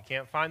all. You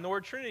can't find the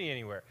word Trinity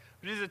anywhere.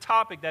 But it is a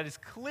topic that is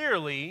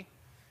clearly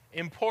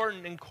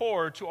important and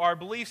core to our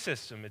belief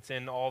system. It's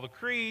in all the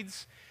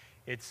creeds.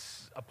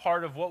 It's a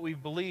part of what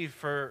we've believed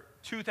for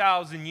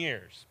 2,000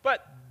 years.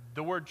 But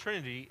the word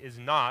Trinity is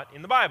not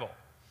in the Bible.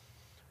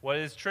 What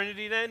is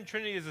Trinity then?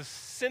 Trinity is a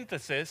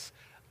synthesis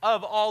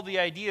of all the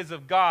ideas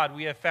of God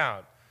we have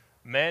found.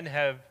 Men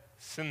have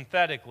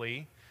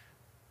synthetically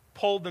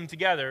pulled them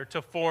together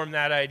to form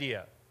that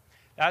idea.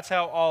 That's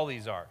how all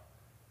these are.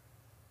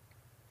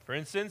 For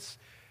instance,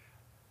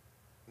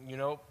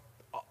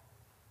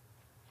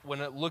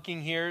 when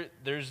looking here,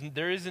 there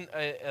isn't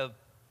a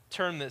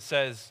term that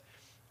says,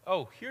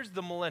 oh, here's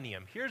the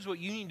millennium. Here's what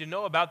you need to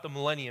know about the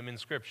millennium in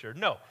Scripture.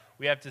 No,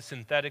 we have to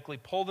synthetically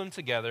pull them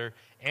together,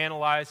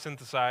 analyze,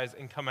 synthesize,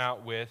 and come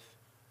out with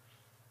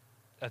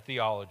a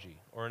theology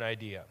or an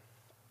idea.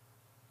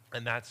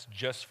 And that's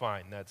just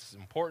fine. That's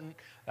important.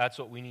 That's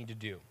what we need to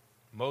do.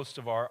 Most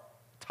of our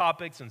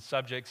topics and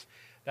subjects,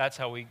 that's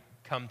how we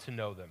come to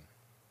know them.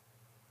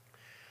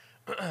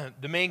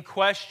 The main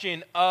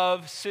question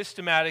of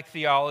systematic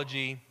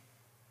theology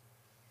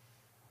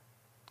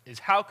is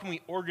how can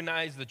we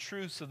organize the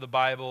truths of the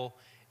Bible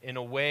in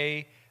a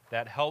way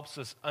that helps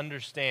us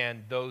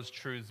understand those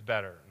truths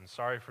better. And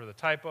sorry for the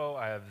typo,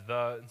 I have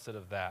the instead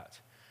of that.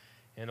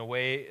 In a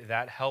way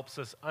that helps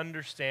us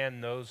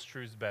understand those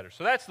truths better.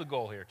 So that's the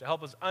goal here, to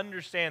help us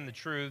understand the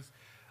truths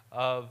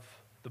of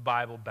the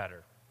Bible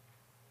better.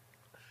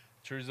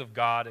 Truths of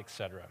God,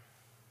 etc.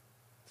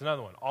 It's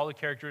another one. All the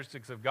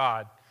characteristics of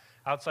God,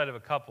 outside of a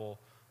couple,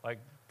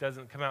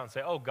 doesn't come out and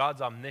say, oh,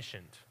 God's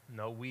omniscient.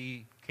 No,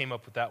 we came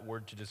up with that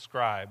word to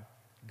describe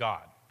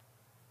God.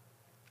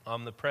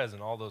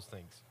 Omnipresent, all those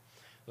things.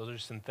 Those are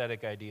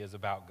synthetic ideas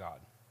about God.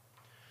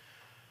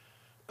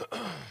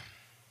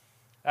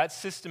 That's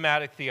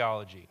systematic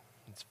theology.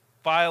 It's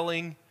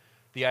filing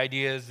the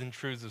ideas and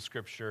truths of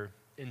Scripture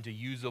into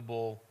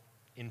usable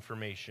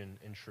information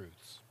and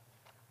truths.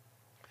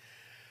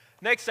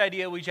 Next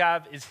idea we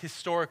have is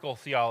historical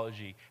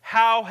theology.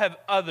 How have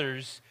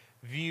others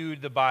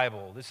viewed the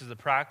Bible? This is the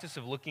practice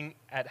of looking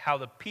at how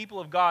the people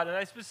of God, and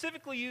I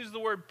specifically use the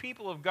word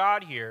people of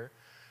God here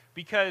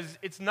because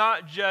it's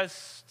not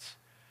just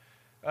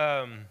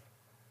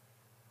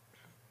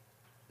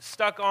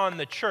stuck on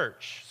the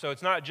church. So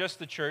it's not just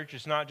the church,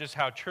 it's not just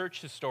how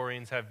church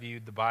historians have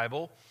viewed the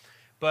Bible,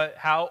 but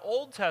how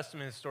Old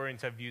Testament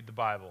historians have viewed the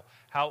Bible,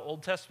 how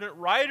Old Testament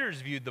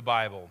writers viewed the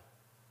Bible,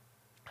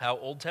 how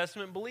Old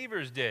Testament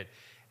believers did.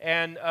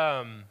 And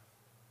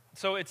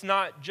so it's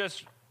not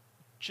just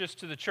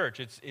to the church,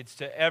 it's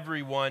to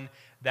everyone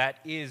that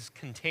is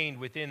contained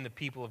within the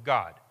people of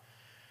God.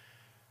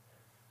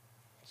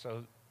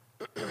 So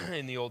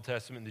in the Old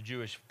Testament, the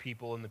Jewish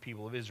people and the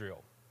people of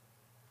Israel.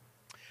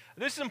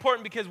 This is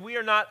important because we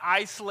are not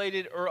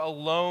isolated or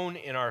alone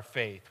in our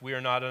faith. We are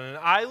not on an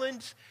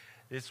island.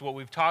 This is what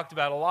we've talked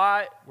about a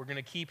lot. We're going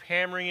to keep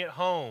hammering it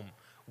home.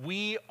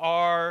 We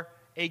are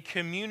a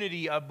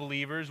community of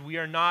believers. We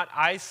are not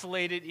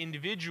isolated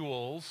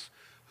individuals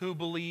who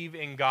believe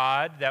in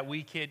God that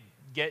we could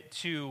get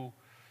to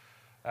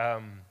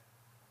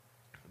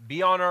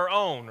be on our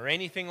own or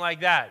anything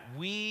like that.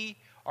 We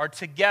are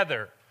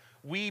together.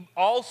 We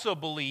also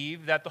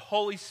believe that the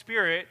Holy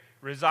Spirit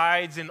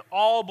resides in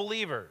all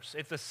believers.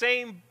 If the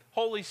same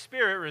Holy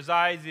Spirit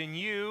resides in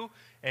you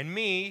and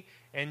me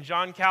and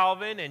John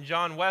Calvin and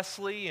John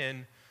Wesley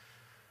and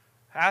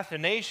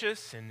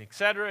Athanasius and et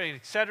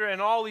cetera,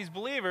 and all these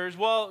believers,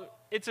 well,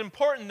 it's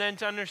important then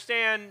to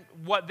understand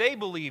what they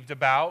believed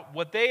about,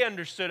 what they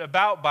understood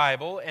about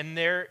Bible, and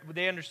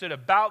they understood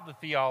about the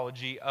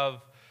theology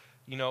of,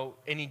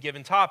 any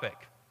given topic.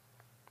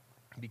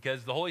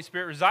 Because the Holy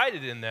Spirit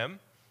resided in them,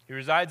 He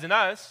resides in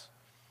us,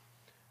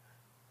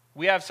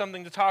 we have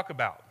something to talk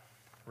about,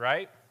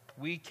 right?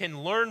 We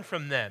can learn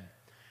from them.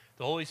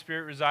 The Holy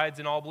Spirit resides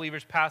in all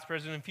believers, past,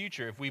 present, and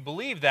future. If we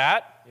believe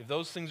that, if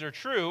those things are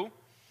true,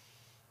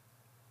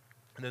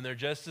 then they're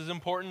just as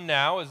important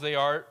now as they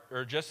are,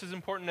 or just as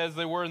important as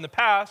they were in the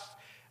past.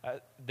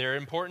 They're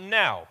important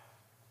now.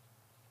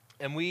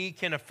 And we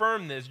can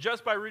affirm this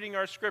just by reading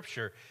our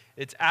Scripture.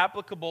 It's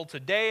applicable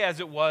today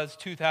as it was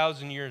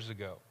 2,000 years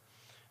ago.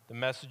 The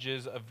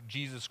messages of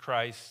Jesus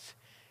Christ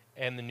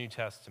and the New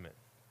Testament.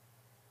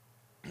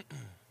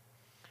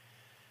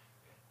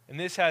 And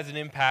this has an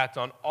impact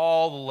on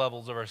all the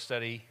levels of our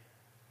study: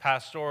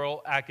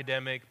 pastoral,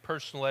 academic,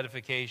 personal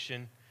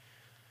edification.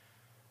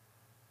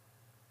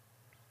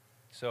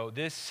 So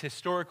this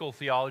historical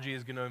theology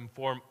is going to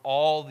inform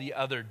all the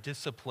other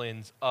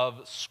disciplines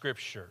of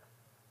Scripture.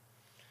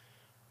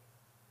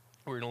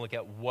 We're going to look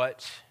at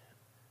what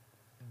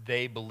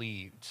they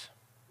believed.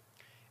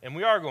 And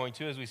we are going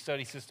to, as we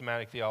study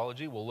systematic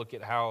theology, we'll look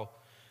at how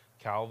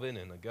Calvin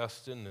and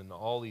Augustine and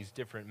all these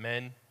different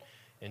men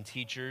and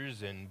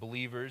teachers and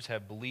believers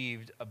have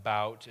believed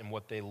about and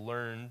what they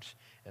learned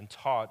and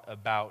taught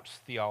about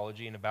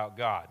theology and about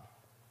God.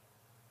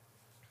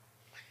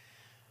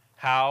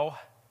 How,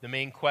 the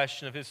main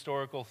question of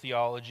historical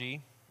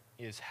theology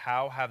is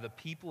how have the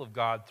people of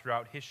God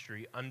throughout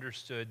history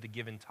understood the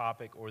given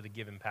topic or the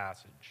given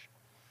passage?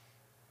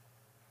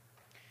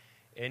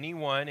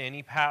 Anyone,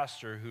 any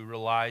pastor who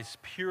relies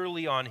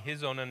purely on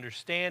his own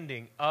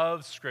understanding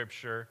of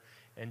Scripture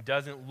and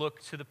doesn't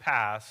look to the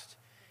past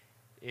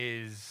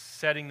is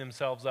setting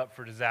themselves up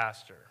for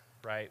disaster,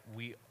 right?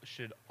 We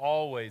should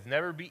always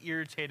never be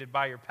irritated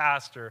by your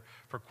pastor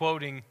for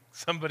quoting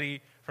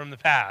somebody from the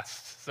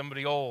past,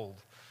 somebody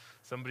old,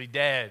 somebody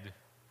dead.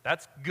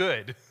 That's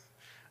good.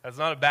 That's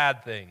not a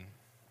bad thing.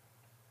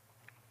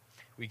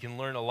 We can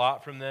learn a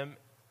lot from them,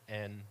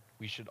 and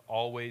we should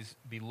always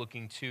be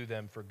looking to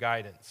them for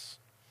guidance.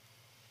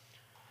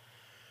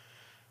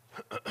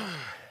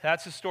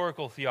 That's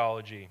historical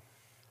theology.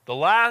 The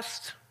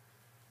last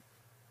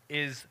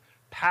is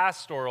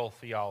pastoral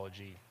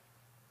theology.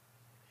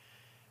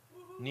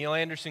 Neil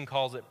Anderson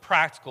calls it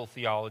practical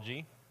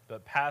theology,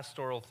 but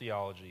pastoral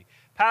theology.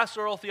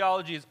 Pastoral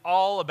theology is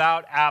all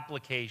about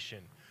application.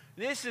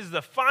 This is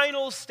the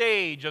final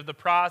stage of the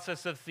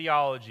process of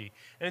theology.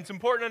 And it's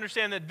important to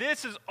understand that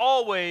this is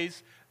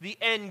always the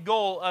end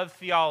goal of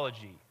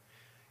theology,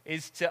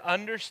 is to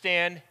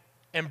understand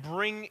and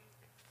bring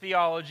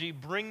theology,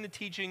 bring the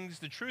teachings,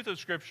 the truth of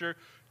Scripture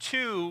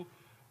to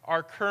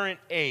our current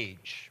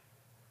age.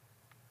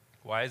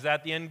 Why is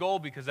that the end goal?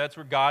 Because that's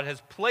where God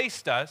has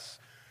placed us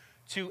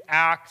to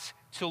act,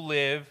 to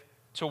live,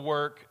 to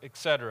work,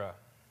 etc.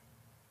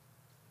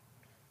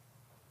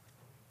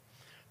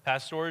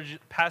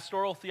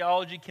 Pastoral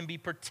theology can be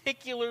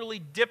particularly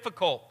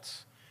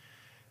difficult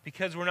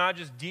because we're not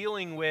just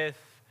dealing with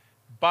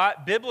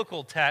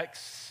biblical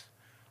texts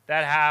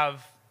that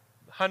have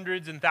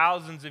hundreds and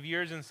thousands of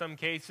years in some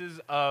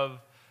cases of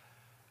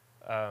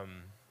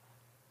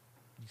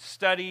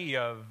study,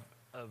 of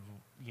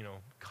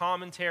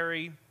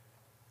commentary,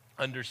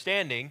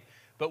 understanding,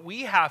 but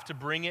we have to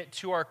bring it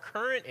to our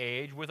current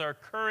age with our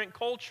current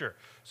culture.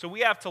 So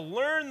we have to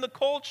learn the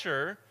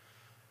culture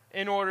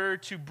in order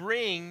to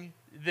bring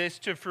this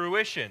to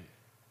fruition.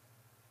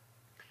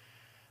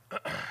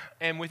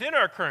 And within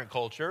our current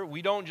culture,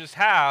 we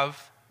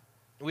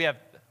have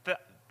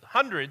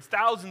hundreds,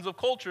 thousands of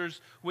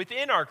cultures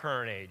within our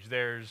current age.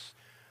 There's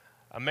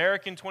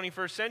American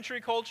 21st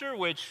century culture,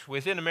 which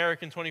within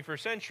American 21st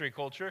century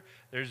culture,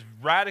 there's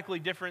radically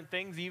different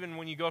things, even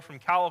when you go from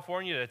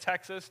California to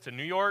Texas to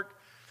New York,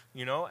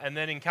 and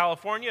then in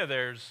California,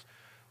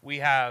 we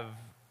have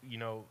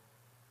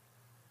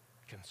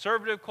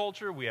conservative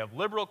culture, we have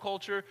liberal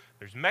culture,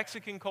 there's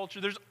Mexican culture,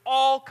 there's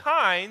all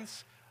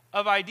kinds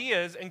of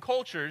ideas and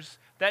cultures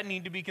that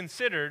need to be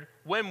considered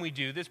when we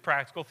do this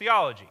practical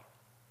theology.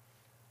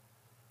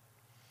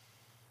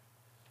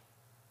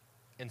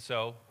 And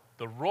so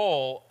the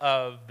role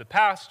of the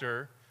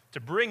pastor to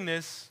bring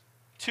this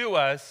to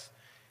us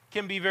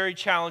can be very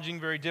challenging,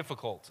 very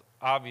difficult,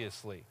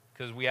 obviously,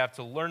 because we have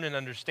to learn and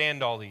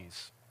understand all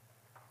these.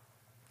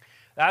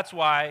 That's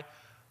why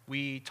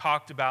we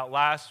talked about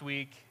last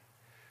week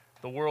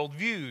the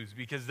worldviews,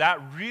 because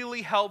that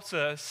really helps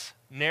us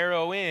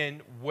narrow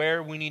in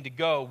where we need to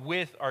go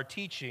with our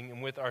teaching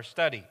and with our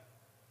study.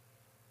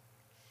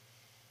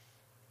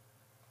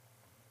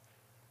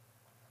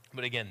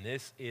 But again,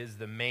 this is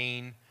the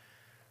main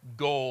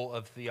goal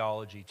of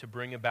theology, to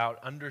bring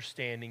about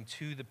understanding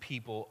to the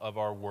people of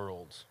our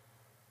world.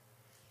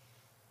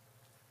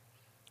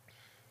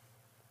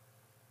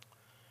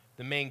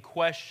 The main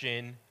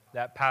question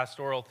that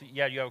pastoral...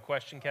 you have a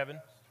question,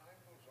 Kevin?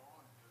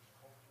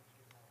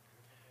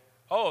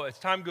 Oh, as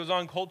time goes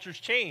on, cultures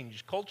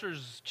change.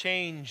 Cultures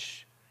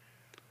change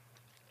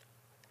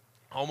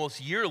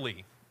almost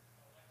yearly.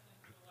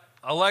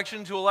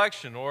 Election to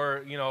election.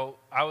 Or,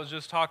 I was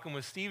just talking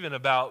with Stephen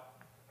about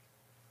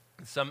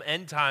some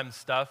end time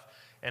stuff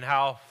and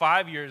how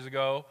 5 years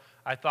ago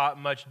I thought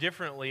much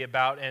differently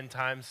about end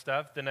time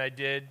stuff than I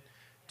did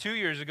 2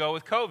 years ago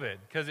with COVID,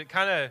 because it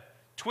kind of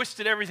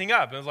twisted everything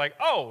up. It was like,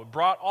 it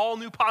brought all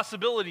new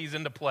possibilities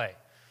into play,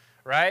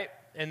 right?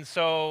 And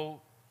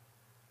so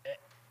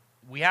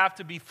we have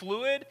to be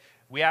fluid.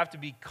 We have to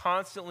be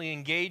constantly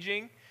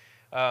engaging,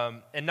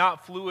 and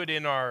not fluid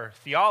in our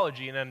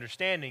theology and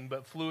understanding,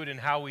 but fluid in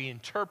how we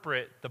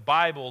interpret the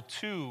Bible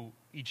to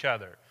each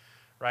other,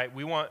 right?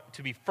 We want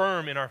to be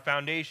firm in our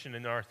foundation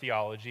in our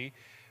theology,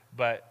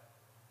 but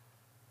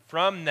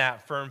from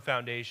that firm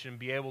foundation,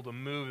 be able to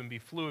move and be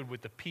fluid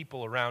with the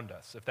people around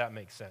us, if that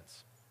makes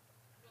sense.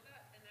 Well,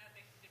 that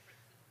makes a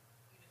difference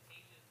in even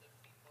ages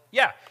of people.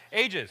 Yeah,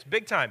 ages,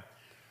 big time.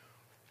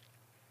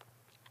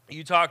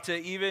 You talk to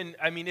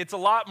it's a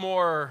lot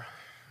more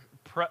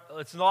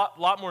it's a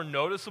lot more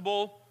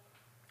noticeable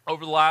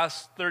over the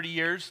last 30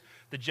 years,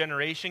 the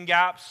generation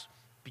gaps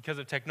because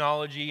of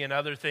technology and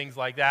other things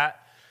like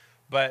that.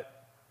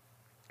 But,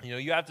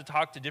 you have to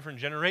talk to different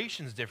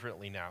generations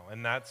differently now,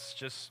 and that's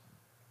just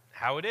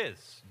how it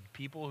is.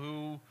 People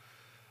who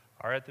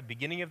are at the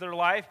beginning of their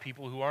life,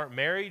 people who aren't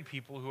married,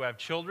 people who have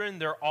children,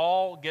 they're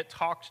all get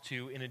talked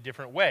to in a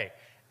different way.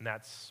 And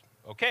that's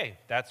okay.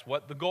 That's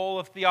what the goal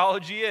of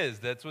theology is.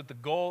 That's what the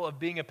goal of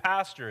being a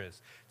pastor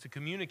is, to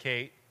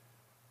communicate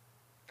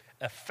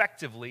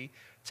effectively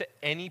to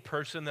any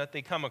person that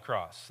they come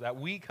across, that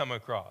we come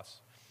across.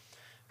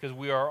 Because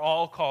we are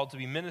all called to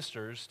be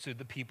ministers to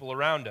the people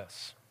around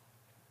us.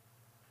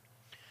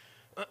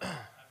 I've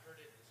heard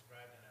it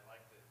described, and I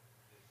like the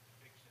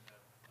depiction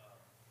of,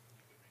 you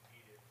could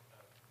repeat it,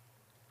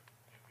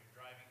 if you're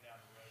driving down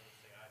the road, let's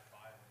say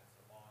I-5, and it's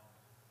a long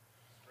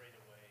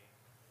straightaway,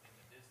 in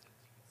the distance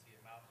you can see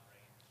a mountain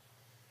range,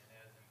 and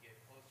as you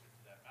get closer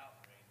to that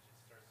mountain range, it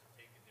starts to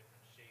take a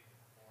different shape and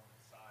form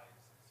and size,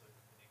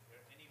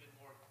 and even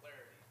more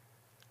clarity.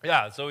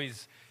 Yeah, so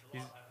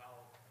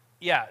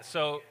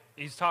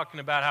he's talking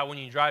about how when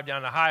you drive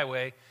down a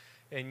highway,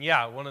 and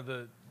one of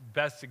the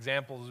best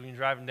examples is when you're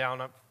driving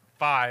down up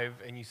 5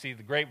 and you see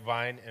the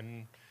grapevine,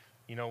 and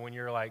when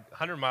you're like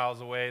 100 miles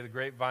away, the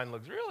grapevine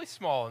looks really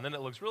small, and then it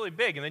looks really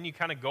big, and then you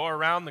kind of go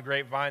around the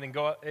grapevine and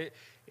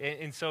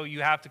and so you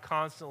have to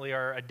constantly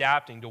are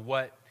adapting to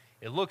what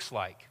it looks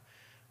like,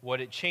 what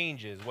it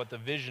changes, what the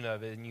vision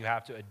of it, and you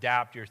have to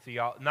adapt your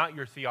not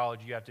your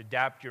theology, you have to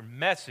adapt your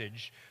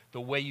message, the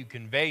way you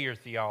convey your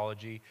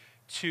theology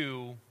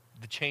to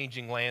the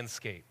changing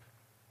landscape.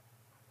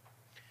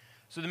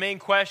 So the main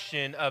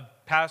question of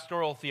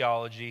pastoral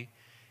theology,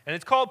 and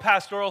it's called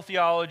pastoral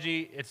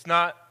theology, it's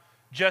not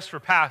just for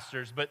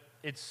pastors, but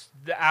it's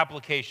the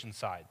application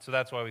side. So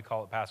that's why we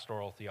call it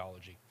pastoral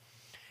theology.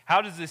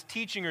 How does this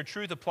teaching or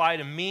truth apply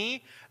to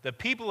me, the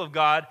people of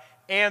God,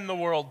 and the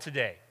world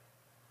today?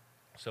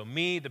 So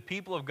me, the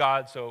people of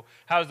God, so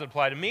how does it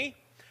apply to me?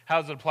 How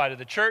does it apply to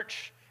the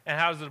church? And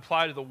how does it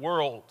apply to the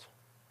world,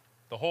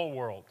 the whole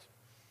world?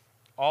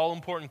 All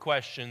important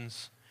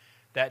questions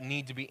that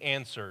need to be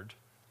answered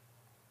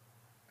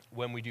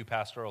when we do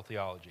pastoral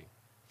theology.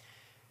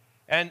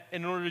 And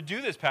in order to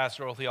do this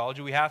pastoral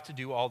theology, we have to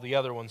do all the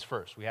other ones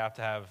first. We have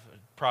to have a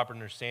proper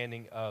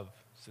understanding of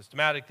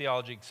systematic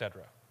theology,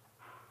 etc.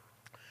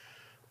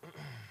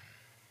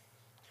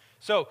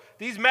 So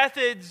these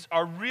methods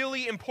are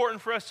really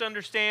important for us to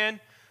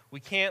understand. We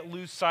can't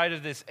lose sight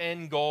of this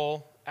end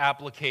goal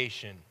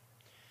application.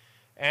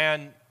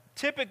 And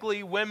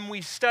typically when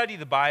we study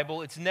the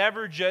Bible, it's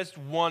never just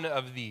one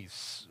of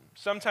these.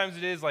 Sometimes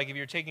it is, like if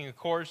you're taking a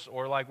course,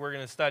 or like we're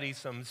going to study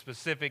some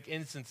specific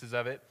instances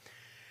of it.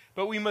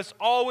 But we must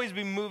always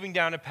be moving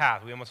down a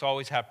path. We must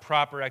always have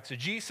proper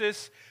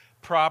exegesis,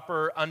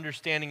 proper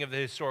understanding of the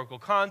historical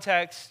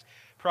context,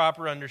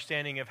 proper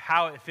understanding of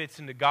how it fits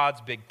into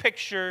God's big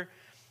picture,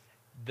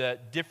 the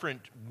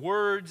different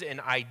words and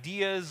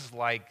ideas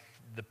like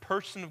the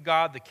person of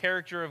God, the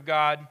character of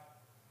God.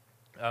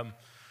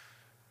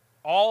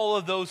 All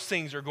of those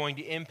things are going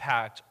to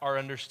impact our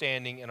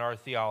understanding and our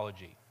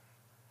theology.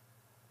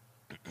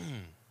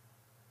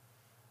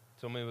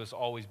 So we must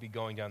always be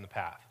going down the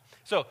path.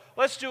 So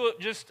let's do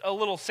just a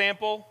little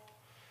sample.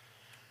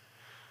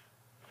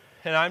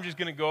 And I'm just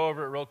going to go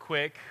over it real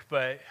quick.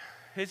 But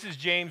this is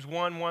James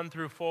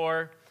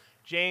 1:1-4.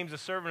 James, a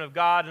servant of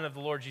God and of the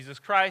Lord Jesus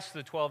Christ, to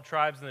the 12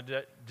 tribes in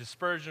the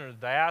dispersion or the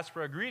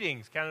diaspora.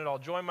 Greetings. Count it all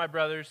joy, my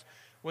brothers,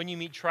 when you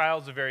meet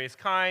trials of various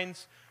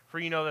kinds. For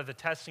you know that the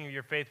testing of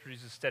your faith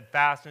produces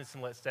steadfastness,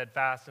 and let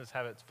steadfastness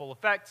have its full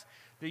effect,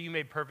 that you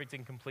may be perfect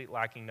and complete,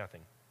 lacking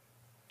nothing.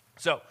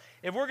 So,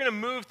 if we're going to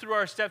move through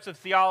our steps of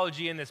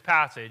theology in this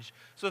passage,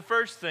 so the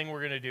first thing we're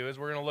going to do is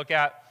we're going to look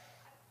at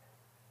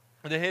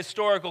the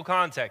historical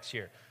context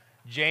here.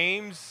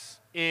 James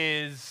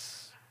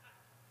is...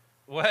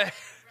 What? You just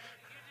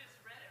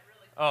read it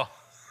really quick. Oh,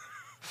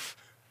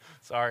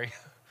 sorry.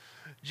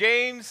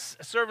 James,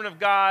 a servant of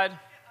God.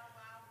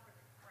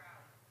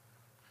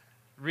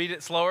 Read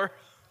it slower.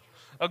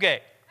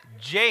 Okay,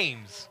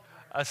 James,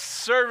 a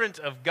servant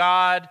of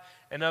God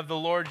and of the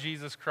Lord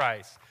Jesus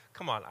Christ.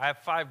 Come on, I have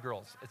 5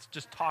 girls. It's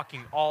just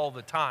talking all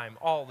the time.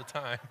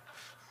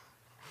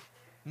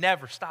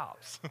 Never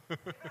stops.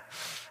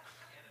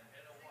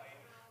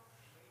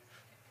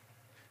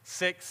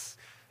 6,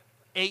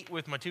 8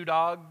 with my 2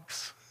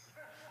 dogs.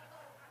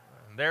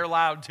 They're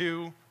loud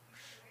too.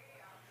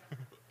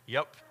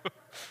 Yep.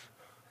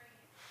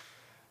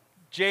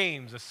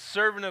 James, a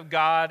servant of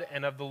God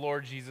and of the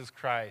Lord Jesus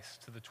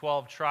Christ, to the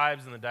 12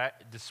 tribes in the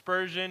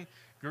dispersion,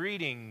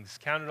 greetings.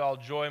 Count it all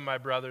joy, my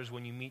brothers,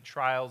 when you meet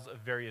trials of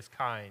various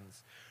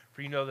kinds.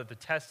 For you know that the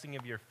testing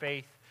of your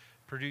faith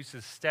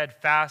produces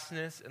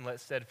steadfastness, and let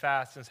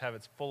steadfastness have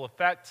its full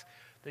effect,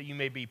 that you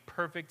may be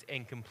perfect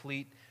and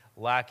complete,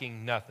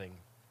 lacking nothing.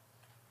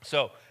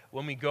 So,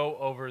 when we go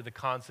over the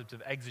concept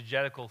of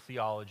exegetical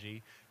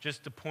theology,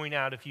 just to point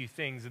out a few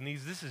things, and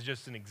this is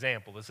just an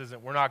example.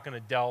 We're not going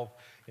to delve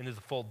into the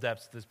full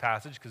depths of this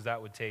passage because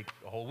that would take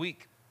a whole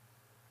week.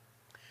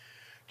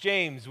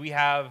 James,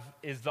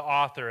 is the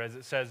author, as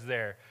it says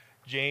there.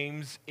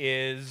 James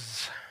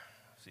is,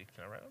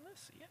 can I write on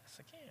this? Yes,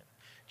 I can.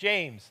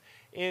 James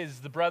is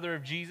the brother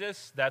of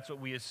Jesus. That's what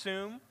we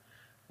assume.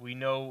 We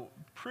know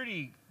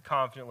pretty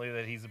confidently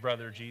that he's the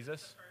brother of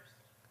Jesus.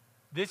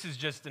 This is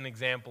just an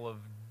example of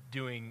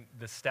doing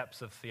the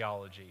steps of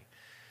theology.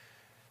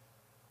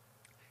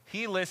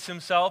 He lists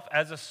himself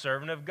as a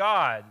servant of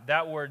God.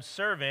 That word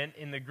servant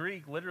in the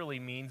Greek literally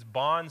means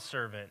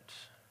bondservant.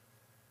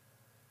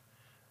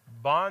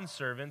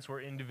 Bondservants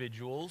were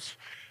individuals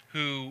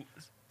who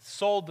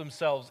sold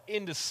themselves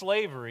into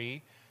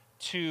slavery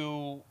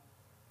to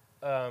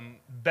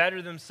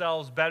better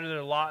themselves, better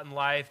their lot in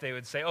life. They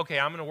would say, okay,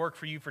 I'm going to work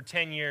for you for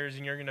 10 years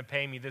and you're going to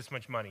pay me this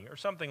much money, or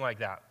something like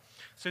that.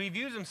 So he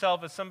views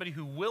himself as somebody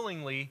who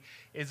willingly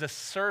is a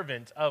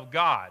servant of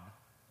God.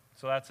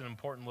 So that's an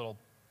important little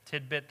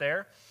tidbit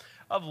there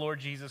of Lord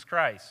Jesus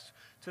Christ.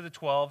 To the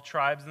 12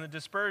 tribes in the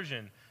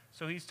dispersion.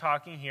 So he's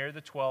talking here,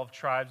 the 12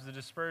 tribes of the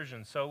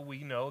dispersion. So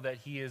we know that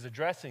he is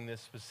addressing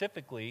this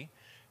specifically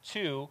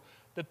to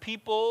the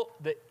people,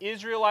 the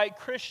Israelite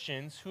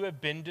Christians who have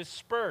been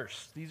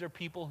dispersed. These are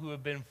people who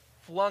have been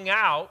flung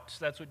out,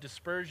 that's what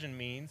dispersion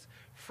means,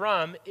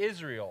 from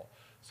Israel.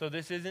 So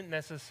this isn't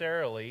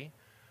necessarily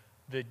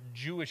the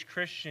Jewish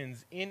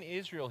Christians in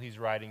Israel he's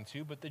writing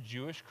to, but the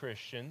Jewish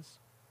Christians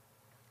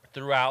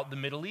throughout the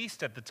Middle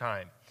East at the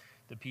time,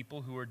 the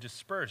people who were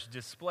dispersed,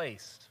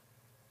 displaced.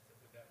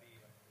 Would that be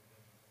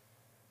within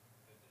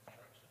the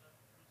destruction of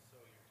Jerusalem? So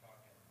you're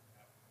talking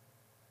after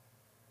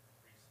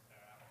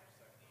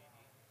 70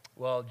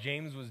 AD? Well,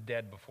 James was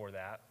dead before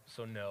that,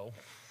 so no.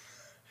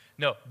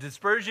 No,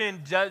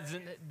 dispersion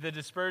doesn't, the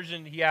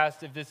dispersion, he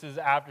asked if this is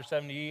after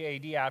 70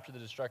 AD, after the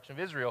destruction of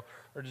Israel,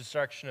 or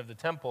destruction of the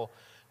temple.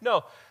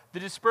 No, the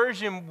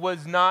dispersion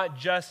was not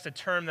just a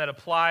term that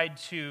applied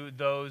to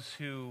those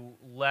who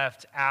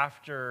left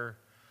after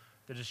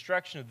the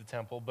destruction of the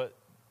temple, but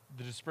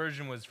the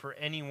dispersion was for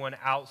anyone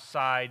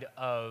outside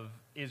of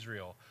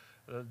Israel.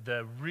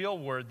 The real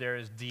word there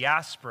is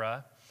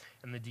diaspora,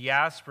 and the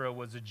diaspora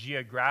was a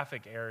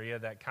geographic area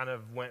that kind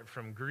of went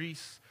from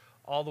Greece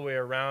all the way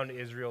around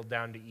Israel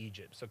down to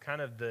Egypt. So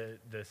kind of the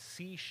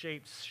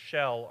C-shaped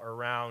shell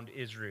around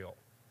Israel.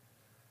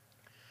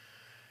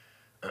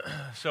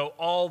 So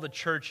all the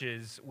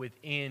churches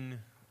within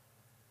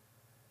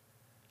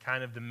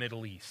kind of the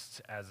Middle East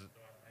as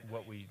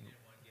what we... Didn't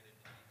want to get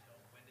into detail.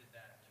 When did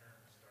that term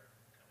start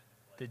coming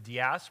into play? The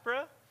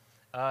diaspora,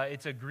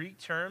 it's a Greek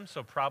term,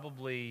 so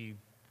probably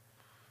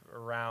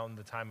around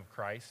the time of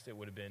Christ, it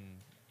would have been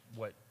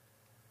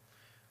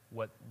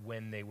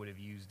when they would have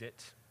used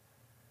it.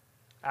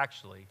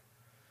 Actually,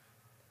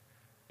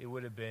 it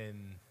would have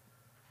been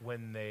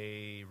when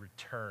they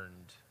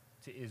returned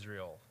to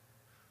Israel.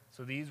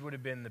 So these would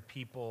have been the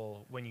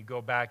people, when you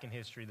go back in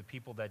history, the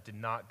people that did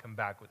not come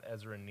back with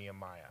Ezra and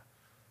Nehemiah.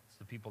 It's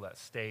the people that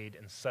stayed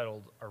and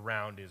settled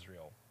around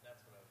Israel.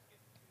 That's what I was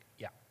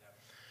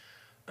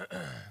getting to.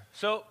 Yeah.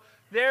 So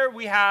there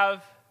we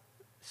have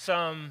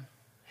some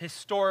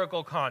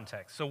historical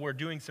context. So we're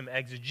doing some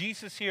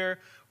exegesis here.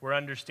 We're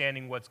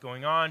understanding what's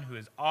going on, who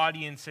his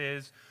audience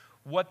is,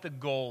 what the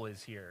goal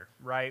is here,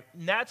 right?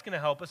 And that's going to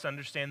help us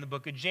understand the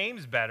book of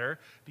James better,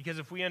 because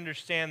if we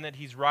understand that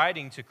he's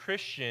writing to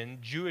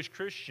Jewish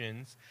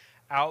Christians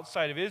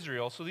outside of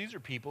Israel, so these are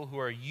people who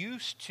are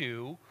used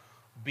to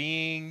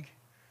being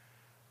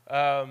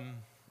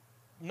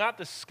not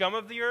the scum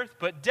of the earth,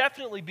 but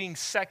definitely being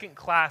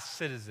second-class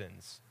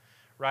citizens,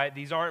 right?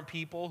 These aren't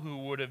people who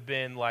would have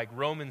been like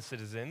Roman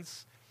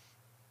citizens.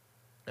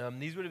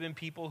 These would have been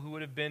people who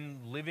would have been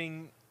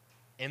living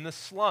in the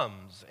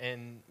slums,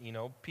 and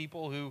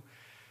people who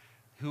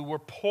were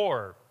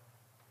poor,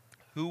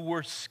 who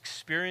were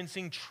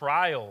experiencing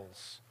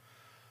trials.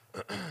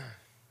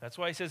 That's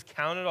why he says,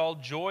 "Count it all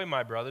joy,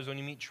 my brothers, when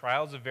you meet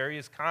trials of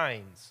various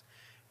kinds.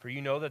 For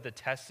you know that the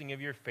testing of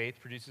your faith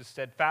produces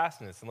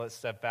steadfastness, and let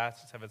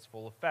steadfastness have its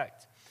full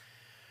effect."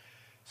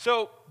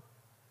 So,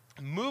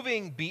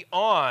 moving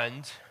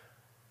beyond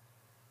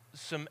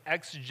some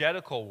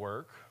exegetical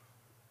work,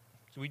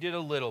 so we did a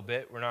little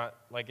bit. We're not,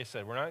 like I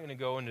said, we're not going to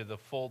go into the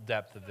full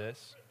depth of this.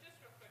 Just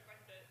real quick,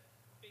 like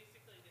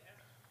basically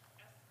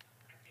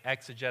the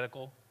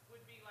Exegetical.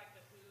 would be like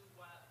the who,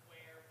 what,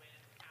 where, when,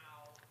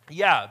 how.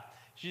 Yeah.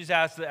 She just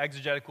asked the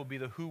exegetical would be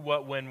the who,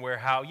 what, when, where,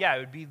 how. Yeah, it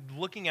would be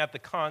looking at the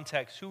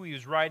context, who he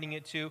was writing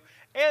it to,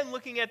 and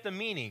looking at the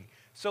meaning.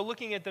 So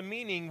looking at the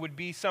meaning would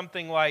be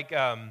something like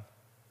a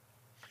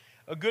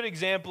good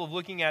example of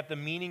looking at the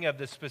meaning of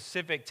the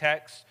specific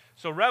text.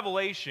 So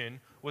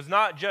Revelation was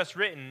not just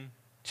written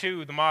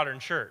to the modern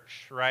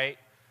church, right?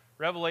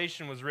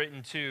 Revelation was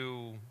written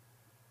to,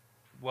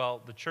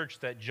 the church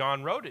that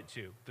John wrote it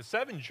to, the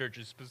 7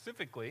 churches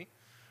specifically,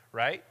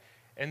 right?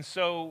 And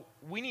so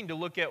we need to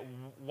look at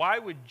why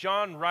would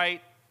John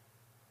write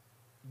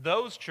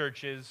those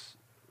churches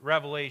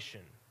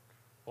Revelation?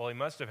 Well, he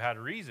must have had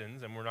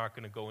reasons, and we're not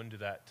going to go into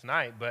that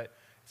tonight, but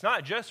it's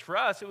not just for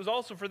us, it was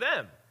also for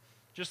them.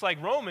 Just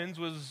like Romans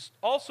was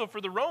also for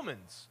the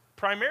Romans,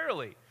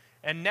 primarily.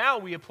 And now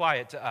we apply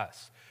it to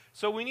us.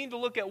 So we need to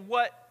look at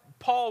what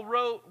Paul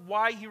wrote,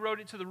 why he wrote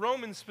it to the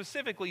Romans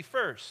specifically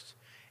first.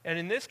 And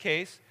in this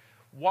case,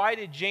 why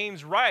did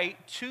James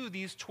write to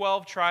these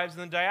 12 tribes in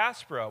the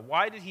diaspora?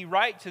 Why did he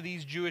write to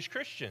these Jewish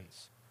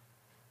Christians?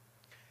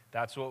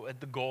 That's what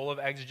the goal of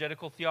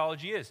exegetical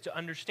theology is, to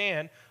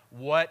understand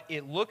what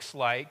it looks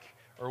like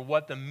or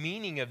what the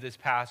meaning of this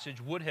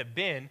passage would have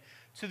been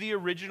to the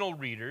original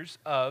readers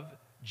of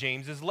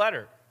James's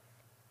letter.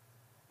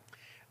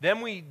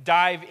 Then we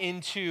dive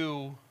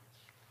into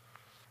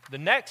the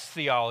next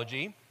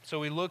theology. So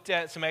we looked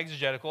at some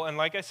exegetical, and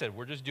like I said,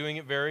 we're just doing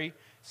it very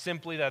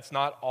simply. That's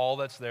not all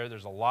that's there.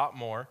 There's a lot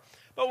more.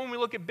 But when we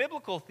look at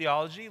biblical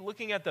theology,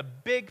 looking at the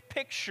big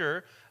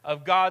picture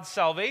of God's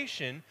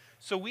salvation,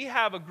 so we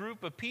have a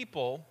group of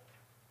people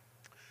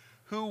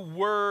who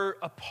were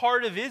a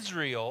part of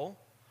Israel,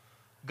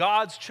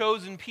 God's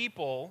chosen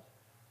people,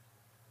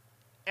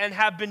 and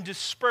have been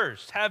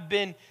dispersed, have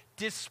been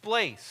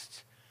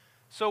displaced.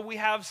 So we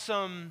have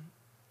some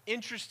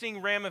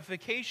interesting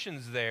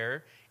ramifications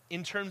there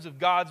in terms of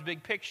God's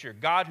big picture.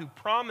 God who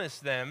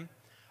promised them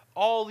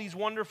all these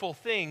wonderful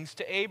things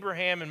to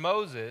Abraham and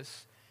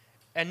Moses,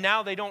 and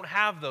now they don't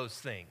have those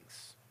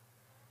things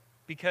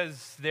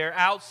because they're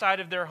outside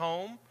of their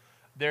home,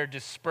 they're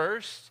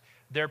dispersed,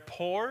 they're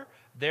poor,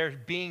 they're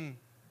being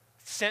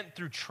sent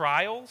through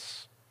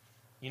trials,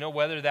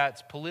 whether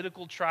that's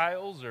political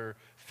trials or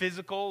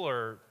physical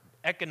or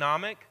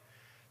economic.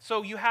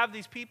 So you have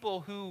these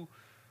people who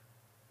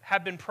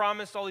have been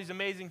promised all these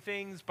amazing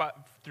things,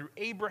 but through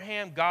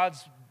Abraham,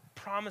 God's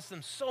promised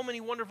them so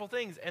many wonderful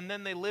things, and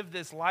then they live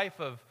this life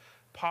of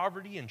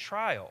poverty and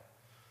trial.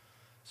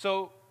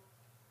 So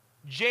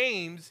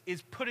James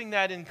is putting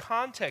that in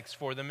context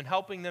for them and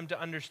helping them to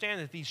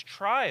understand that these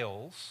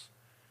trials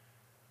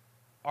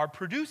are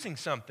producing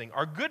something,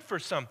 are good for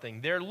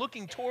something. They're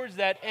looking towards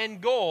that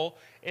end goal.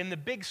 In the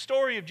big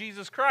story of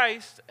Jesus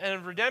Christ and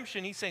of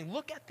redemption, he's saying,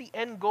 look at the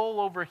end goal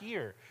over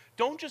here.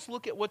 Don't just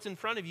look at what's in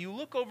front of you.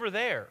 Look over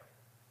there.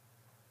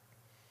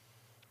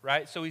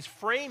 Right? So he's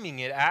framing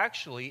it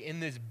actually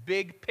in this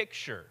big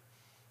picture,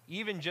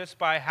 even just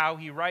by how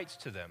he writes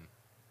to them,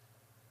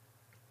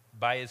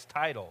 by his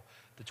title,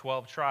 the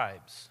 12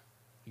 tribes.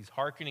 He's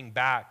hearkening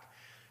back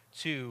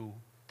to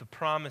the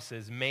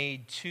promises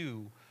made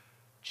to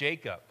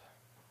Jacob.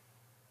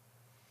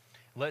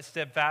 Let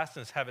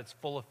steadfastness have its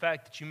full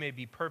effect, that you may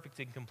be perfect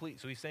and complete.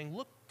 So he's saying,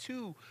 look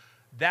to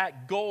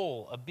that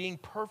goal of being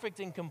perfect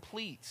and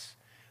complete,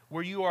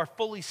 where you are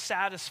fully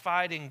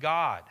satisfied in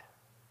God.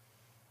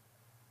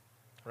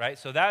 Right?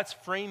 So that's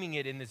framing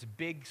it in this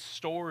big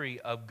story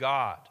of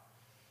God.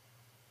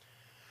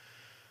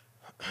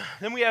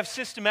 Then we have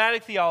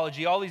systematic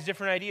theology, all these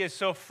different ideas.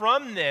 So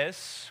from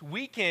this,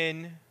 we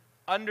can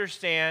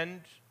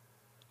understand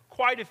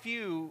quite a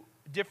few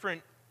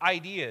different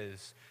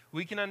ideas.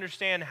 We can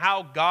understand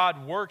how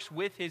God works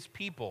with his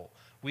people.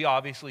 We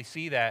obviously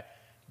see that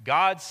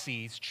God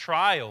sees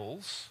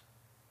trials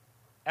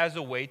as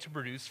a way to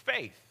produce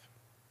faith.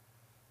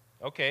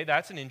 Okay,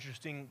 that's an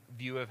interesting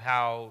view of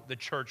how the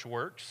church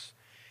works.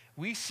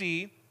 We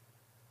see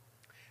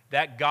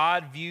that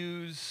God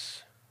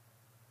views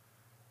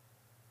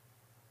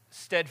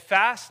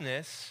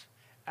steadfastness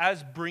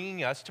as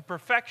bringing us to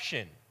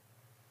perfection.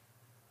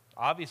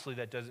 Obviously,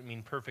 that doesn't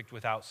mean perfect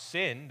without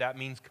sin. That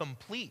means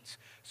complete.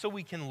 So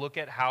we can look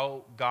at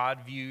how God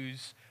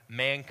views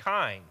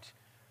mankind,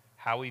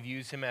 how he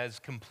views him as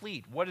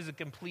complete. What is a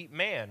complete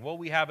man? Well,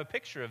 we have a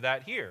picture of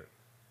that here.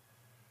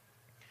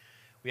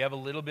 We have a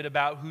little bit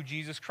about who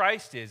Jesus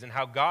Christ is and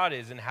how God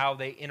is and how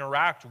they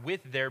interact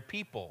with their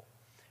people.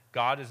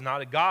 God is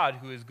not a God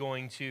who is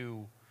going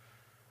to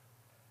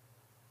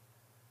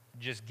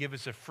just give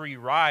us a free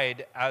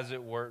ride, as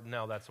it were.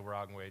 No, that's the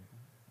wrong way.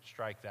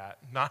 Strike that.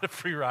 Not a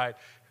free ride.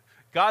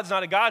 God's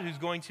not a God who's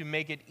going to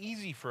make it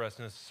easy for us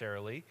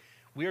necessarily.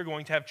 We are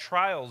going to have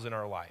trials in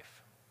our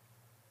life.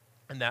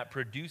 And that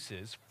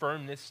produces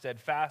firmness,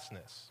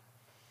 steadfastness.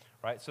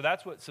 Right? So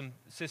that's what some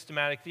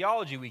systematic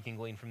theology we can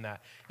glean from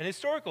that. And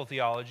historical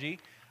theology,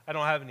 I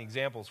don't have any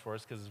examples for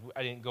us because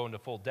I didn't go into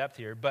full depth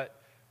here,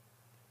 but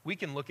we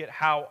can look at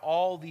how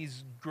all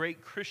these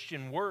great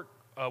Christian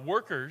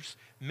workers,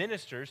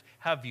 ministers,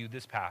 have viewed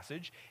this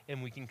passage,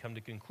 and we can come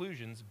to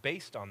conclusions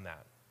based on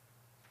that.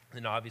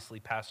 And obviously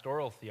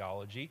pastoral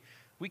theology,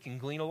 we can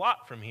glean a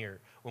lot from here.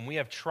 When we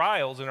have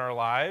trials in our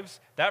lives,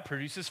 that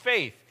produces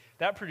faith.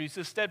 That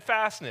produces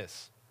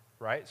steadfastness,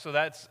 right? So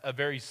that's a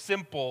very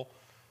simple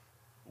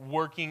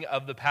working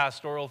of the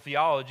pastoral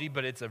theology,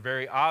 but it's a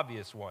very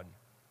obvious one.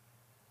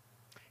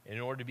 In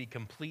order to be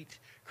complete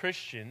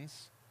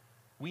Christians,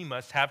 we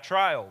must have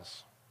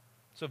trials.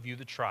 So view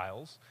the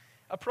trials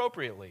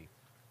appropriately.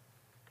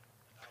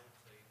 I would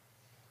say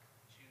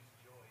choose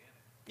joy in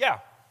it. Yeah,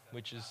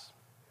 which is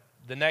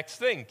the next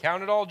thing.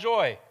 Count it all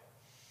joy.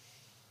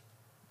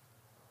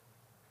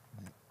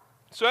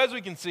 So as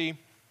we can see,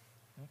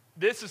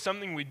 this is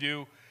something we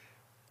do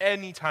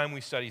anytime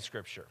we study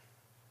Scripture.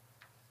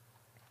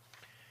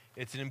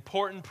 It's an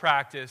important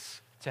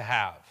practice to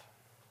have.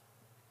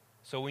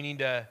 So we need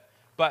to,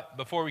 but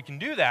before we can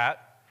do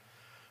that,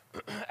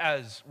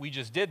 as we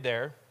just did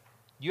there,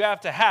 you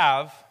have to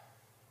have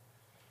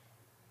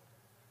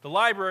the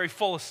library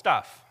full of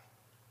stuff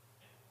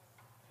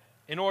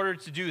in order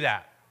to do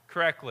that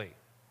correctly.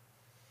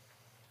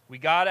 We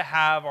got to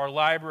have our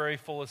library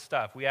full of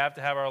stuff. We have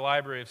to have our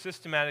library of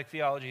systematic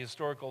theology,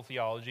 historical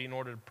theology, in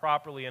order to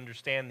properly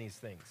understand these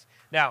things.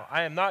 Now,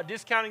 I am not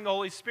discounting the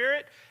Holy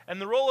Spirit and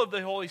the role of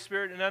the Holy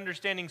Spirit in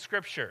understanding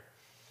Scripture.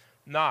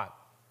 Not.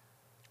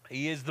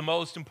 He is the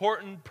most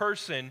important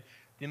person.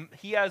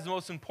 He has the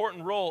most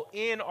important role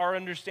in our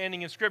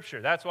understanding of Scripture.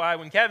 That's why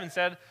when Kevin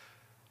said,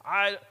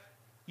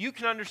 you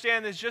can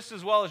understand this just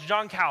as well as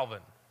John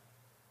Calvin,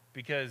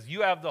 because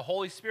you have the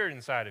Holy Spirit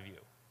inside of you,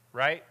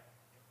 right?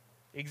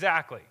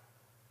 Exactly.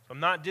 So I'm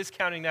not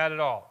discounting that at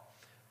all.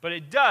 But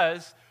it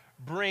does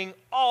bring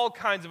all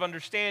kinds of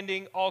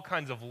understanding, all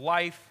kinds of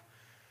life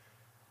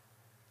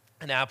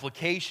and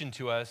application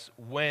to us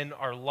when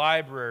our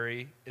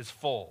library is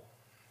full.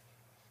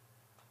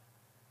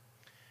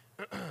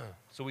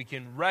 So we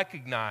can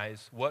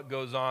recognize what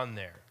goes on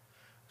there.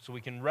 So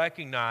we can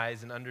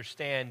recognize and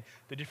understand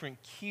the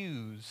different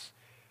cues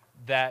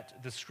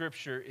that the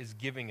Scripture is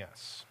giving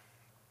us.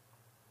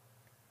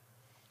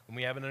 When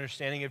we have an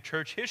understanding of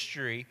church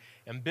history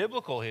and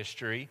biblical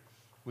history,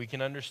 we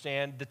can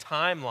understand the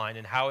timeline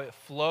and how it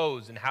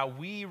flows and how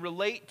we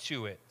relate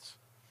to it.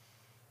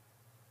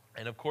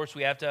 And of course,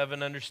 we have to have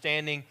an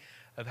understanding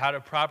of how to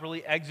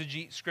properly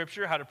exegete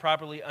Scripture, how to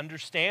properly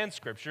understand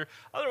Scripture.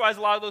 Otherwise,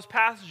 a lot of those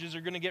passages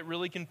are going to get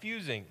really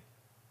confusing,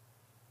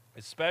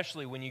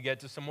 especially when you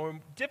get to some more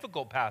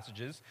difficult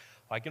passages,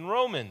 like in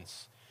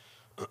Romans.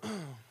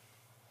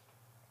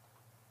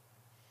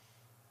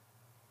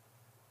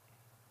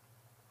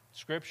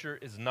 Scripture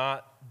is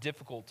not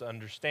difficult to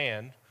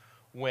understand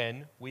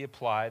when we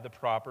apply the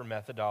proper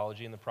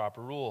methodology and the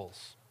proper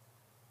rules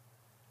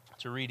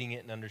to reading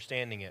it and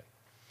understanding it.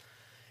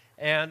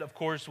 And of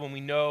course, when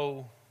we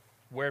know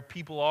where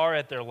people are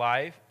in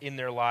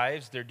their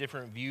lives, their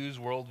different views,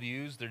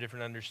 worldviews, their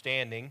different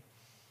understanding,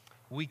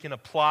 we can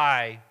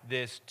apply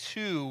this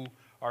to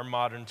our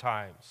modern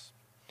times.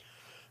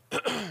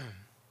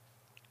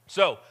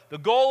 So, the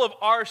goal of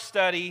our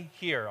study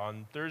here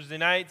on Thursday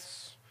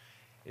nights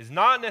is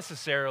not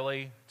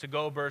necessarily to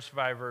go verse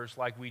by verse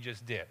like we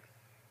just did.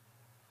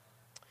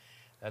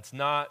 That's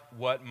not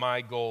what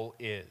my goal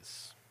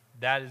is.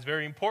 That is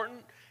very important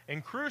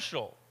and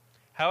crucial.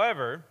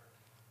 However,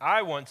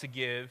 I want to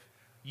give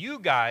you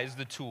guys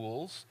the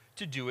tools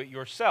to do it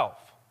yourself.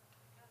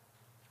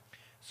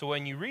 So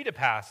when you read a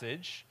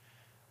passage,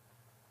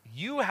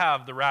 you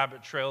have the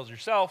rabbit trails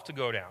yourself to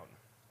go down,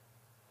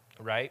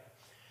 right?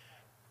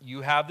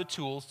 You have the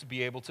tools to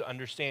be able to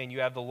understand.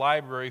 You have the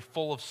library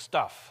full of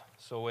stuff.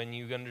 So when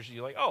you understand,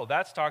 you're like, oh,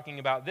 that's talking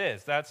about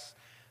this. That's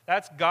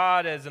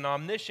God as an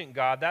omniscient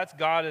God. That's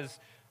God as,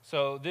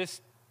 so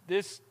this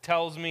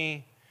tells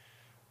me,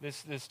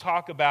 this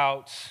talk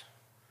about,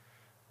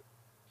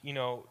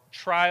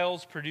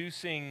 trials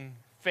producing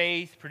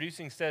faith,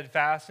 producing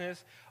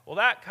steadfastness. Well,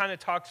 that kind of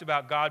talks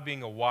about God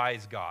being a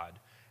wise God.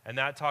 And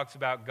that talks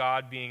about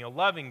God being a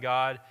loving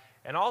God,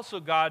 and also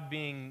God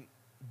being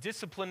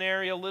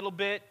disciplinary a little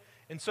bit.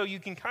 And so you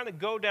can kind of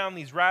go down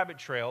these rabbit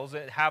trails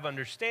and have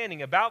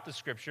understanding about the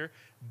Scripture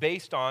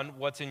based on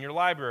what's in your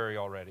library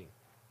already.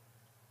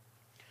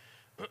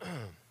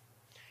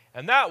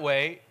 And that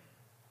way,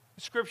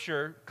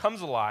 Scripture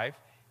comes alive,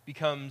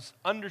 becomes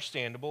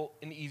understandable,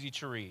 and easy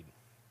to read.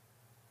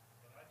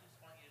 But I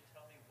just want you to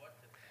tell me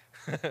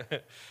what to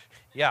think.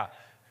 Yeah,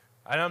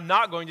 and I'm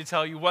not going to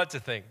tell you what to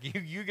think.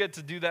 You get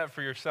to do that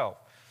for yourself.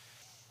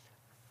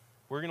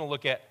 We're going to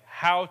look at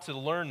how to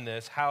learn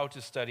this, how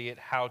to study it,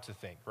 how to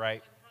think,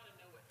 right? And how to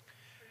know what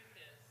truth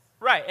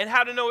is. Right, and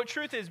how to know what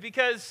truth is,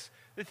 because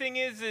the thing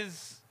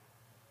is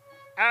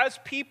as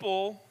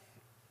people,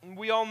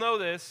 we all know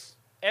this,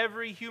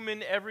 every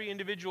human, every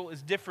individual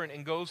is different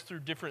and goes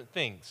through different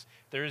things.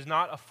 There is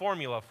not a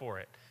formula for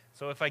it.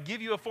 So if I give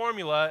you a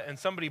formula and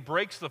somebody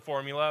breaks the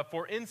formula,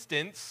 for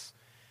instance,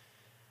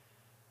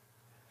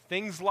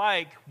 things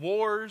like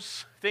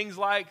wars, things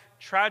like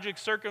tragic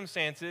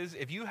circumstances,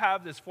 if you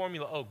have this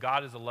formula, oh,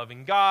 God is a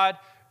loving God,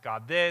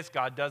 God this,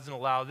 God doesn't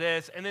allow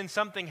this, and then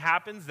something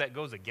happens that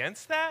goes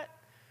against that,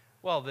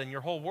 well, then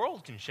your whole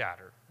world can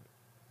shatter.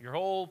 Your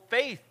whole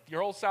faith,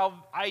 your whole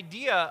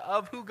idea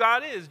of who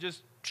God is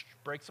just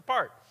breaks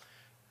apart.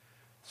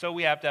 So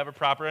we have to have a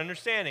proper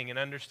understanding, an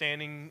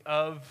understanding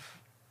of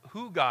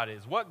who God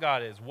is,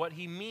 what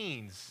He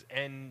means,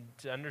 and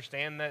to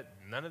understand that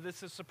none of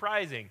this is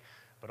surprising.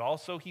 But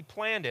also He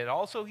planned it.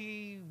 Also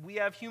we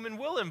have human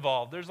will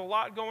involved. There's a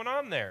lot going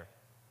on there.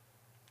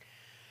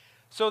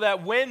 So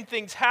that when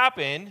things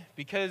happen,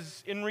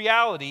 because in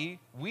reality,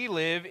 we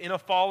live in a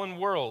fallen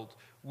world.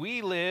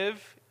 We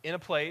live in a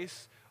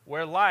place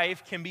where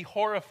life can be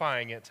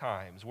horrifying at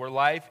times, where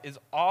life is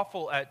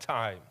awful at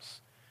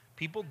times.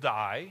 People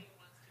die,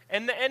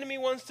 and the enemy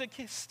wants to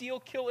steal,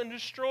 kill, and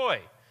destroy.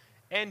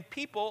 And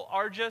people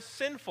are just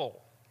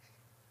sinful.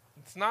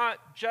 It's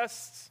not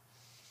just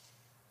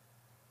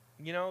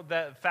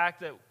the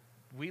fact that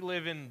we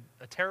live in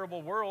a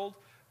terrible world.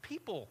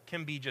 people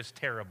can be just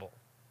terrible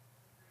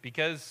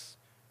because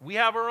we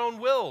have our own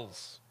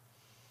wills.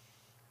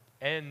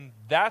 And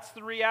that's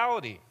the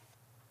reality.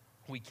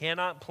 We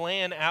cannot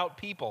plan out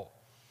people.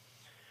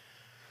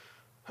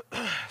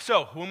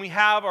 So when we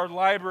have our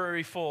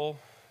library full,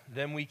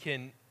 then we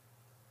can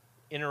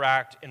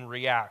interact and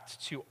react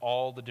to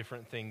all the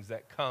different things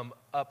that come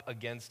up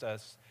against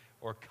us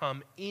or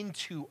come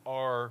into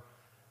our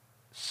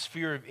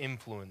sphere of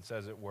influence,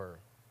 as it were.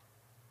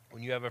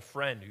 When you have a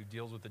friend who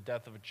deals with the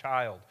death of a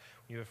child,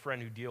 when you have a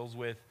friend who deals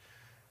with,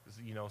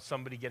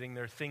 somebody getting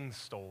their things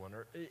stolen,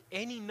 or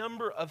any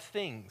number of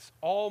things,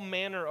 all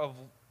manner of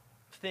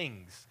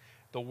things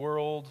the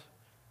world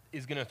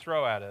is going to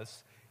throw at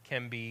us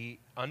can be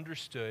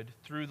understood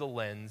through the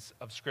lens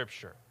of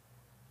Scripture.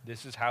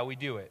 This is how we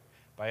do it,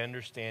 by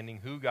understanding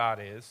who God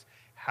is,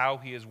 how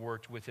he has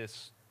worked with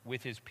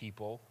his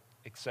people,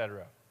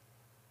 etc.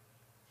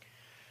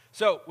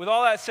 So, with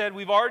all that said,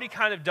 we've already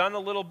kind of done a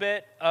little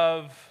bit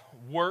of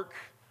work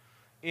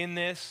in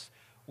this.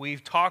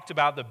 We've talked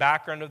about the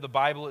background of the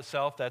Bible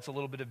itself. That's a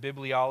little bit of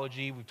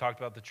bibliology. We've talked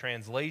about the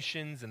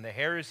translations and the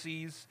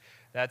heresies.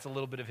 That's a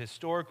little bit of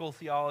historical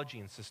theology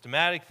and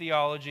systematic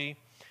theology.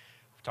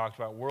 We've talked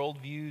about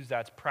worldviews.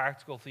 That's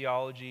practical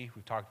theology.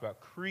 We've talked about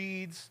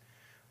creeds,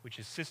 which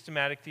is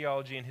systematic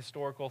theology and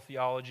historical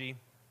theology.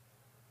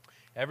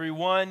 Every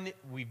one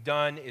we've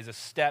done is a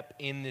step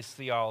in this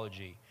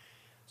theology,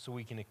 so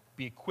we can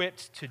be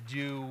equipped to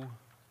do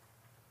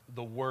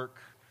the work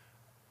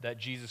that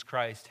Jesus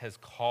Christ has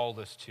called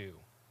us to.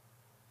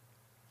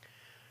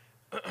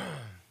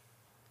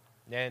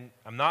 And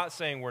I'm not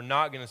saying we're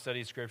not going to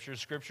study Scripture.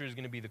 Scripture is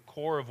going to be the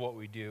core of what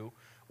we do.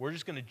 We're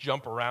just going to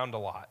jump around a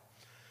lot.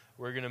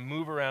 We're going to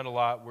move around a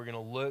lot. We're going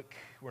to look.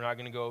 We're not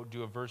going to go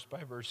do a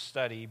verse-by-verse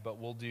study, but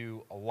we'll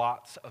do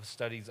lots of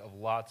studies of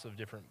lots of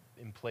different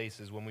in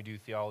places when we do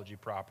theology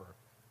proper.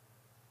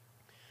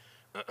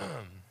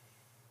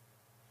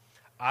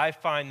 I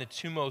find the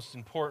two most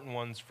important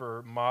ones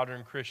for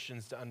modern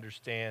Christians to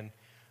understand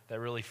that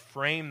really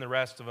frame the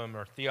rest of them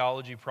are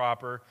theology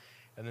proper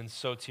and then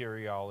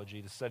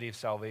soteriology, the study of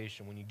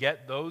salvation. When you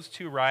get those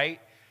two right,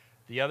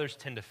 the others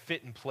tend to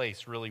fit in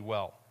place really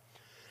well.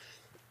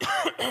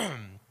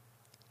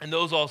 And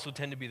those also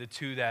tend to be the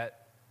two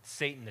that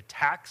Satan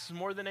attacks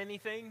more than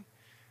anything,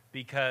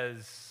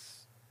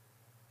 because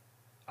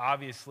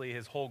obviously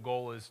his whole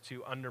goal is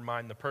to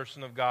undermine the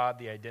person of God,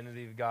 the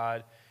identity of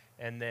God,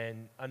 and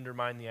then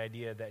undermine the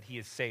idea that he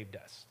has saved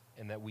us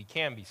and that we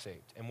can be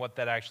saved and what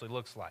that actually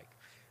looks like.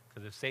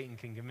 Because if Satan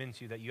can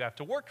convince you that you have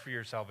to work for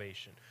your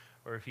salvation,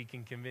 or if he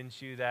can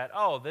convince you that,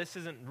 oh, this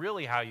isn't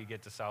really how you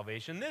get to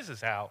salvation, this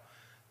is how,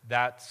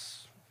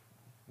 that's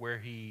where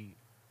he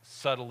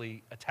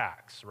subtly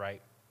attacks,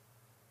 right?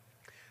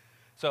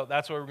 So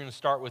that's where we're going to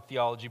start with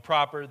theology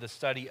proper, the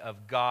study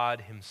of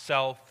God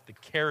himself, the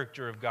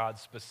character of God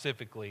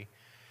specifically,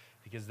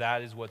 because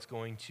that is what's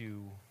going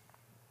to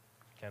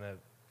kind of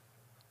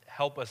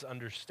help us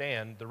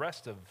understand the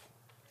rest of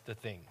the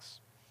things.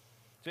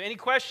 So any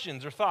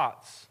questions or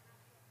thoughts?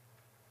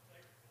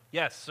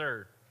 Yes,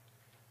 sir.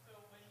 So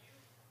when you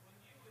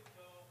would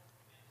go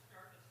and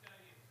start a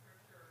study of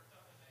Scripture or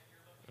something that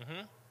you're looking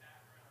for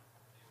background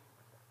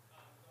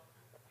to go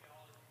through the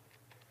theology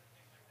and different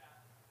things like that,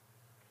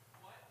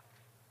 what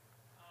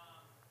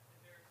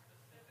is there a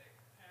specific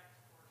text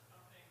or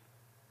something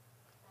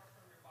apart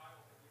from your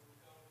Bible that you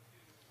would go to?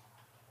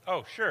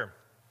 Oh, sure.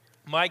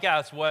 Mike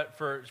asked what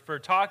for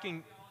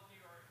talking. Theology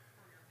or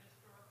for your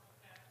historical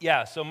text?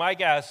 Yeah, so Mike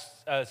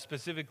asked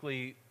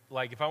specifically,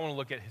 like if I want to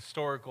look at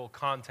historical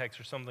context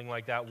or something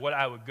like that, what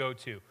I would go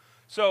to.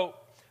 So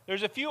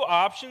there's a few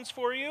options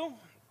for you,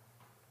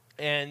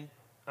 and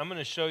I'm going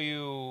to show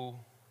you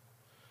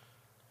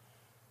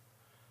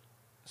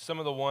some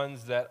of the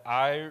ones that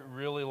I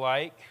really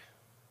like.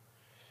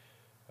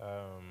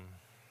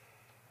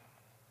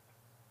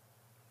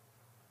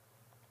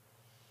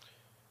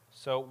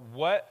 So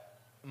what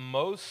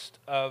most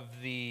of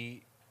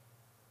this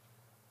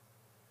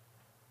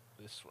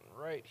one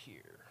right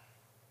here.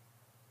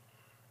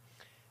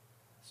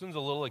 This one's a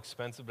little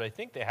expensive, but I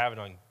think they have it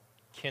on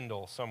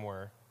Kindle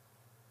somewhere.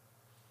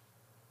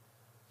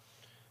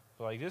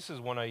 But like this is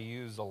one I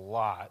use a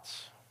lot.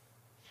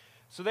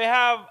 So they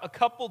have a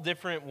couple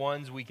different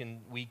ones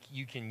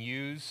you can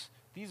use.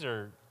 These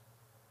are,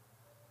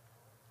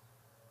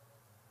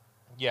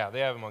 yeah, they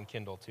have them on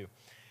Kindle too.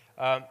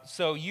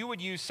 So you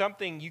could use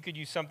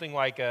something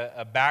like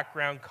a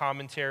background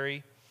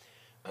commentary.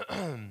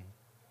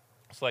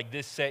 It's like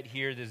this set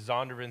here, this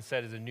Zondervan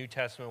set is a New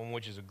Testament one,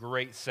 which is a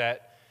great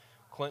set.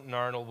 Clinton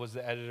Arnold was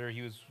the editor.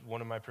 He was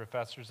one of my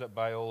professors at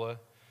Biola.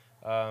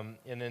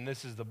 And then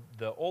this is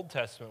the Old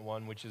Testament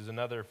one, which is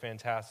another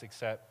fantastic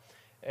set.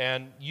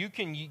 And you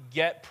can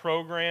get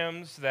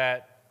programs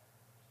that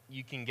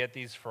you can get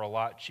these for a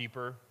lot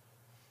cheaper.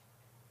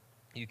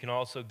 You can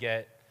also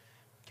get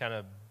kind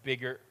of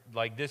bigger,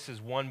 like this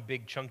is one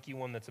big chunky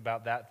one that's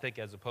about that thick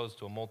as opposed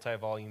to a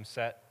multi-volume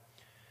set.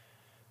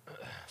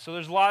 So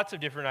there's lots of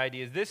different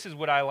ideas. This is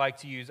what I like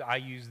to use. I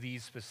use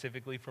these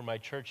specifically for my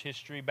church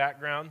history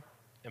background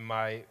and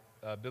my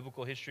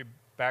biblical history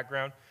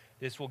background,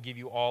 this will give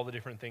you all the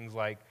different things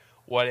like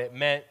what it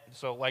meant.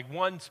 So like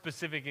one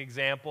specific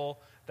example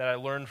that I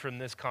learned from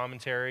this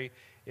commentary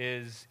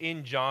is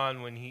in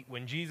John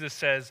when Jesus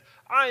says,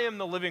 I am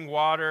the living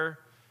water,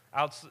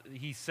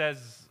 he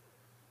says,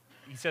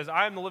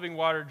 I am the living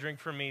water, drink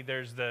from me.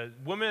 There's the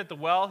woman at the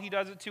well, he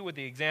does it too with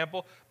the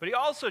example, but he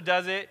also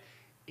does it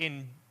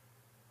in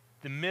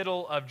the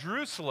middle of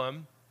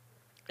Jerusalem.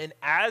 And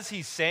as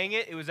he's saying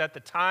it, it was at the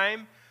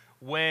time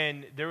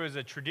when there was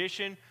a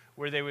tradition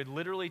where they would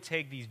literally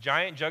take these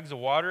giant jugs of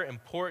water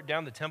and pour it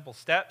down the temple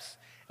steps,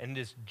 and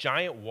this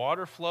giant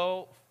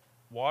waterfall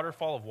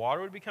of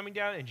water would be coming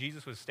down, and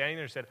Jesus was standing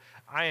there and said,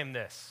 I am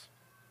this,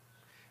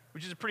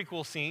 which is a pretty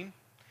cool scene.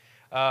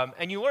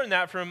 And you learn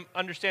that from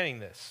understanding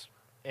this.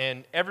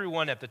 And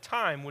everyone at the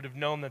time would have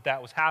known that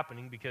that was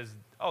happening because,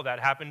 that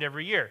happened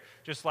every year.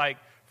 Just like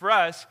for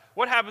us,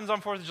 what happens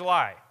on 4th of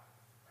July?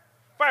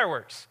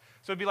 Fireworks.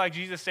 So it'd be like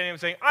Jesus standing up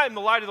and saying, I am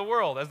the light of the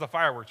world as the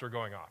fireworks were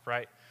going off,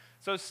 right?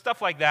 So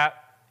stuff like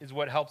that is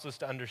what helps us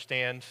to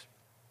understand.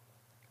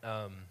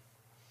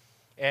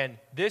 And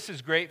this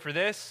is great for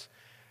this.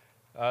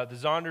 The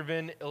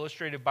Zondervan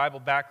Illustrated Bible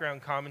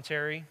Background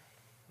Commentary.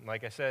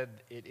 Like I said,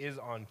 it is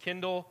on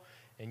Kindle,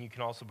 and you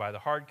can also buy the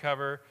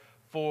hardcover.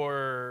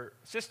 For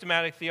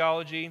systematic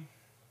theology,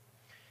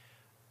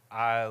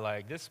 I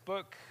like this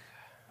book,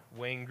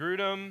 Wayne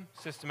Grudem,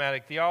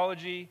 Systematic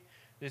Theology.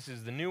 This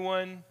is the new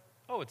one.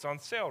 Oh, it's on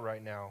sale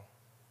right now.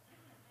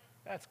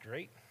 That's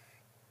great.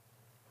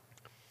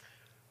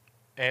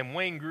 And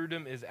Wayne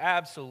Grudem is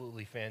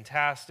absolutely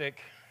fantastic.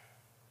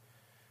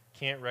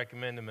 Can't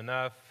recommend him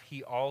enough.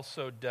 He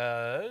also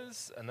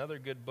does another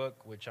good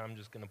book, which I'm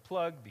just going to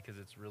plug because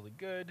it's really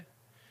good.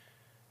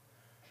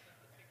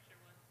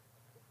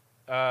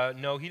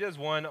 No, he does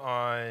one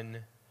on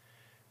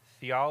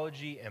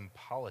theology and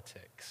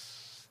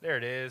politics. There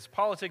it is.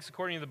 Politics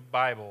According to the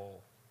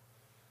Bible,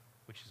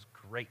 which is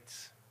great.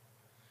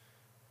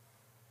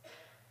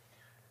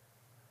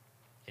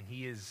 And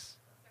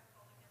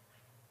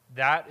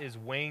that is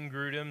Wayne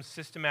Grudem's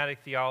Systematic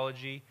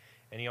Theology,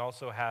 and he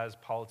also has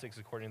Politics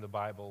According to the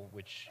Bible,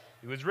 which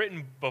it was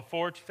written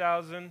before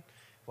 2000,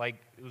 like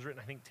it was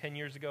written I think 10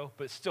 years ago,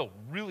 but still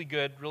really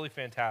good, really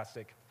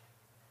fantastic.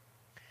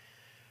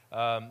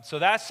 So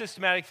that's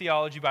Systematic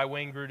Theology by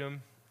Wayne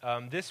Grudem.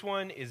 This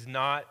one is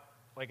not,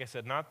 like I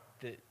said, not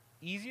the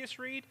easiest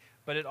read,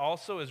 but it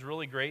also is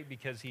really great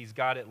because he's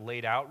got it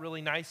laid out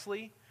really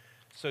nicely.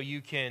 So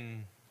you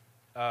can,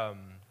 I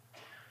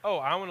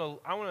want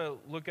to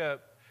look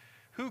up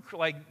who,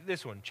 like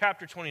this one,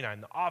 chapter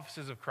 29, the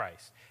offices of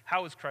Christ.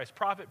 How is Christ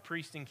prophet,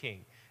 priest, and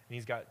king? And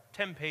he's got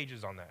 10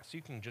 pages on that. So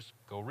you can just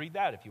go read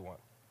that if you want.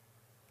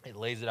 It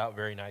lays it out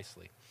very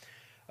nicely.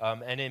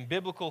 And in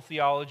biblical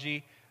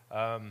theology,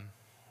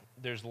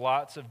 there's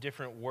lots of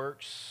different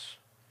works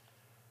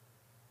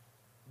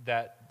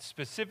that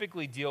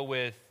specifically deal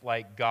with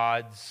like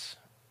God's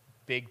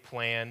big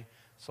plan.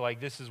 So like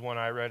this is one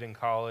I read in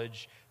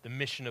college, The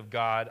Mission of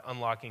God,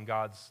 Unlocking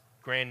God's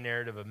Grand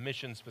Narrative of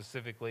Mission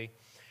specifically.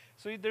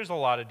 So there's a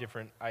lot of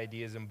different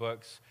ideas in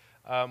books.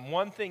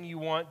 One thing you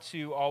want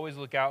to always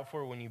look out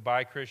for when you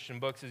buy Christian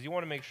books is you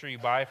want to make sure you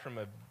buy from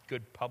a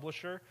good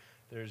publisher.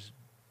 There's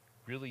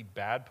really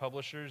bad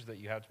publishers that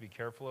you have to be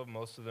careful of.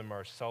 Most of them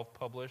are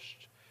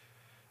self-published.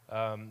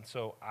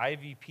 So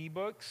IVP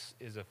Books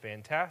is a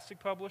fantastic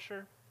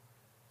publisher.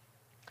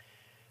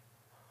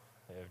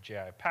 They have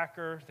J.I.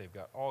 Packer. They've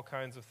got all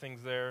kinds of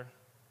things there.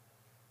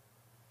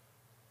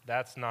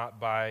 That's not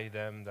by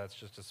them. That's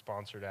just a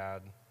sponsored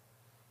ad,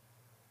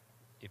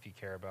 if you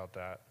care about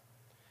that.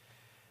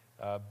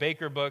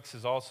 Baker Books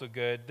is also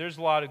good. There's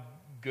a lot of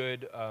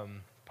good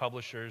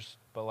publishers,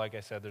 but like I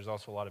said, there's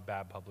also a lot of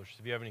bad publishers.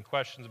 If you have any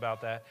questions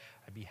about that,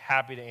 I'd be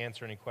happy to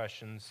answer any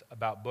questions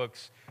about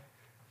books.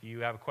 If you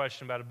have a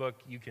question about a book,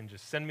 you can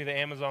just send me the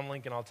Amazon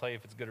link and I'll tell you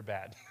if it's good or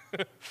bad.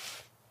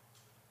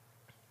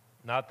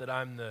 Not that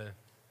I'm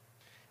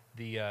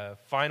the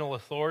final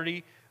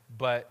authority,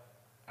 but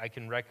I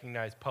can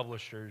recognize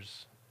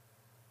publishers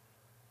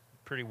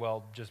pretty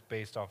well just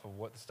based off of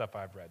what the stuff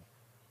I've read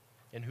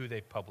and who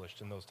they've published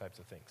and those types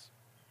of things.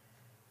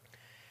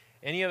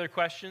 Any other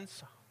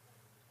questions?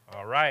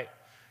 All right.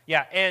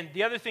 Yeah, and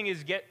the other thing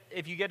is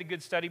if you get a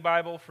good study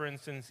Bible, for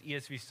instance,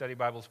 ESV Study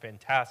Bible is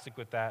fantastic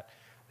with that.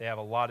 They have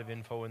a lot of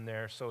info in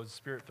there. So is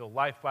Spirit-Filled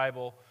Life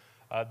Bible.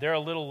 They're a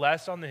little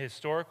less on the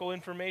historical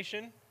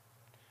information,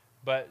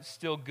 but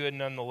still good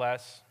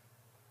nonetheless.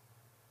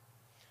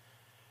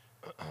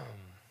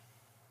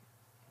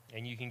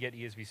 And you can get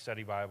ESV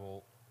Study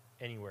Bible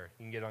anywhere.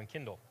 You can get it on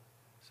Kindle.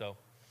 So,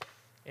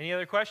 any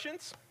other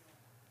questions?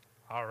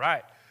 All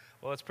right.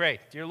 Well, let's pray.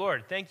 Dear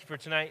Lord, thank you for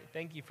tonight.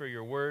 Thank you for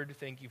your word.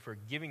 Thank you for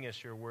giving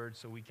us your word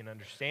so we can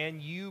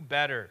understand you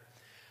better.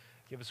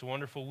 Give us a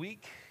wonderful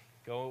week.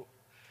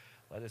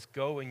 Let us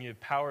go in the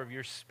power of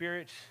your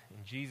Spirit.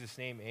 In Jesus'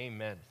 name,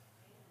 amen.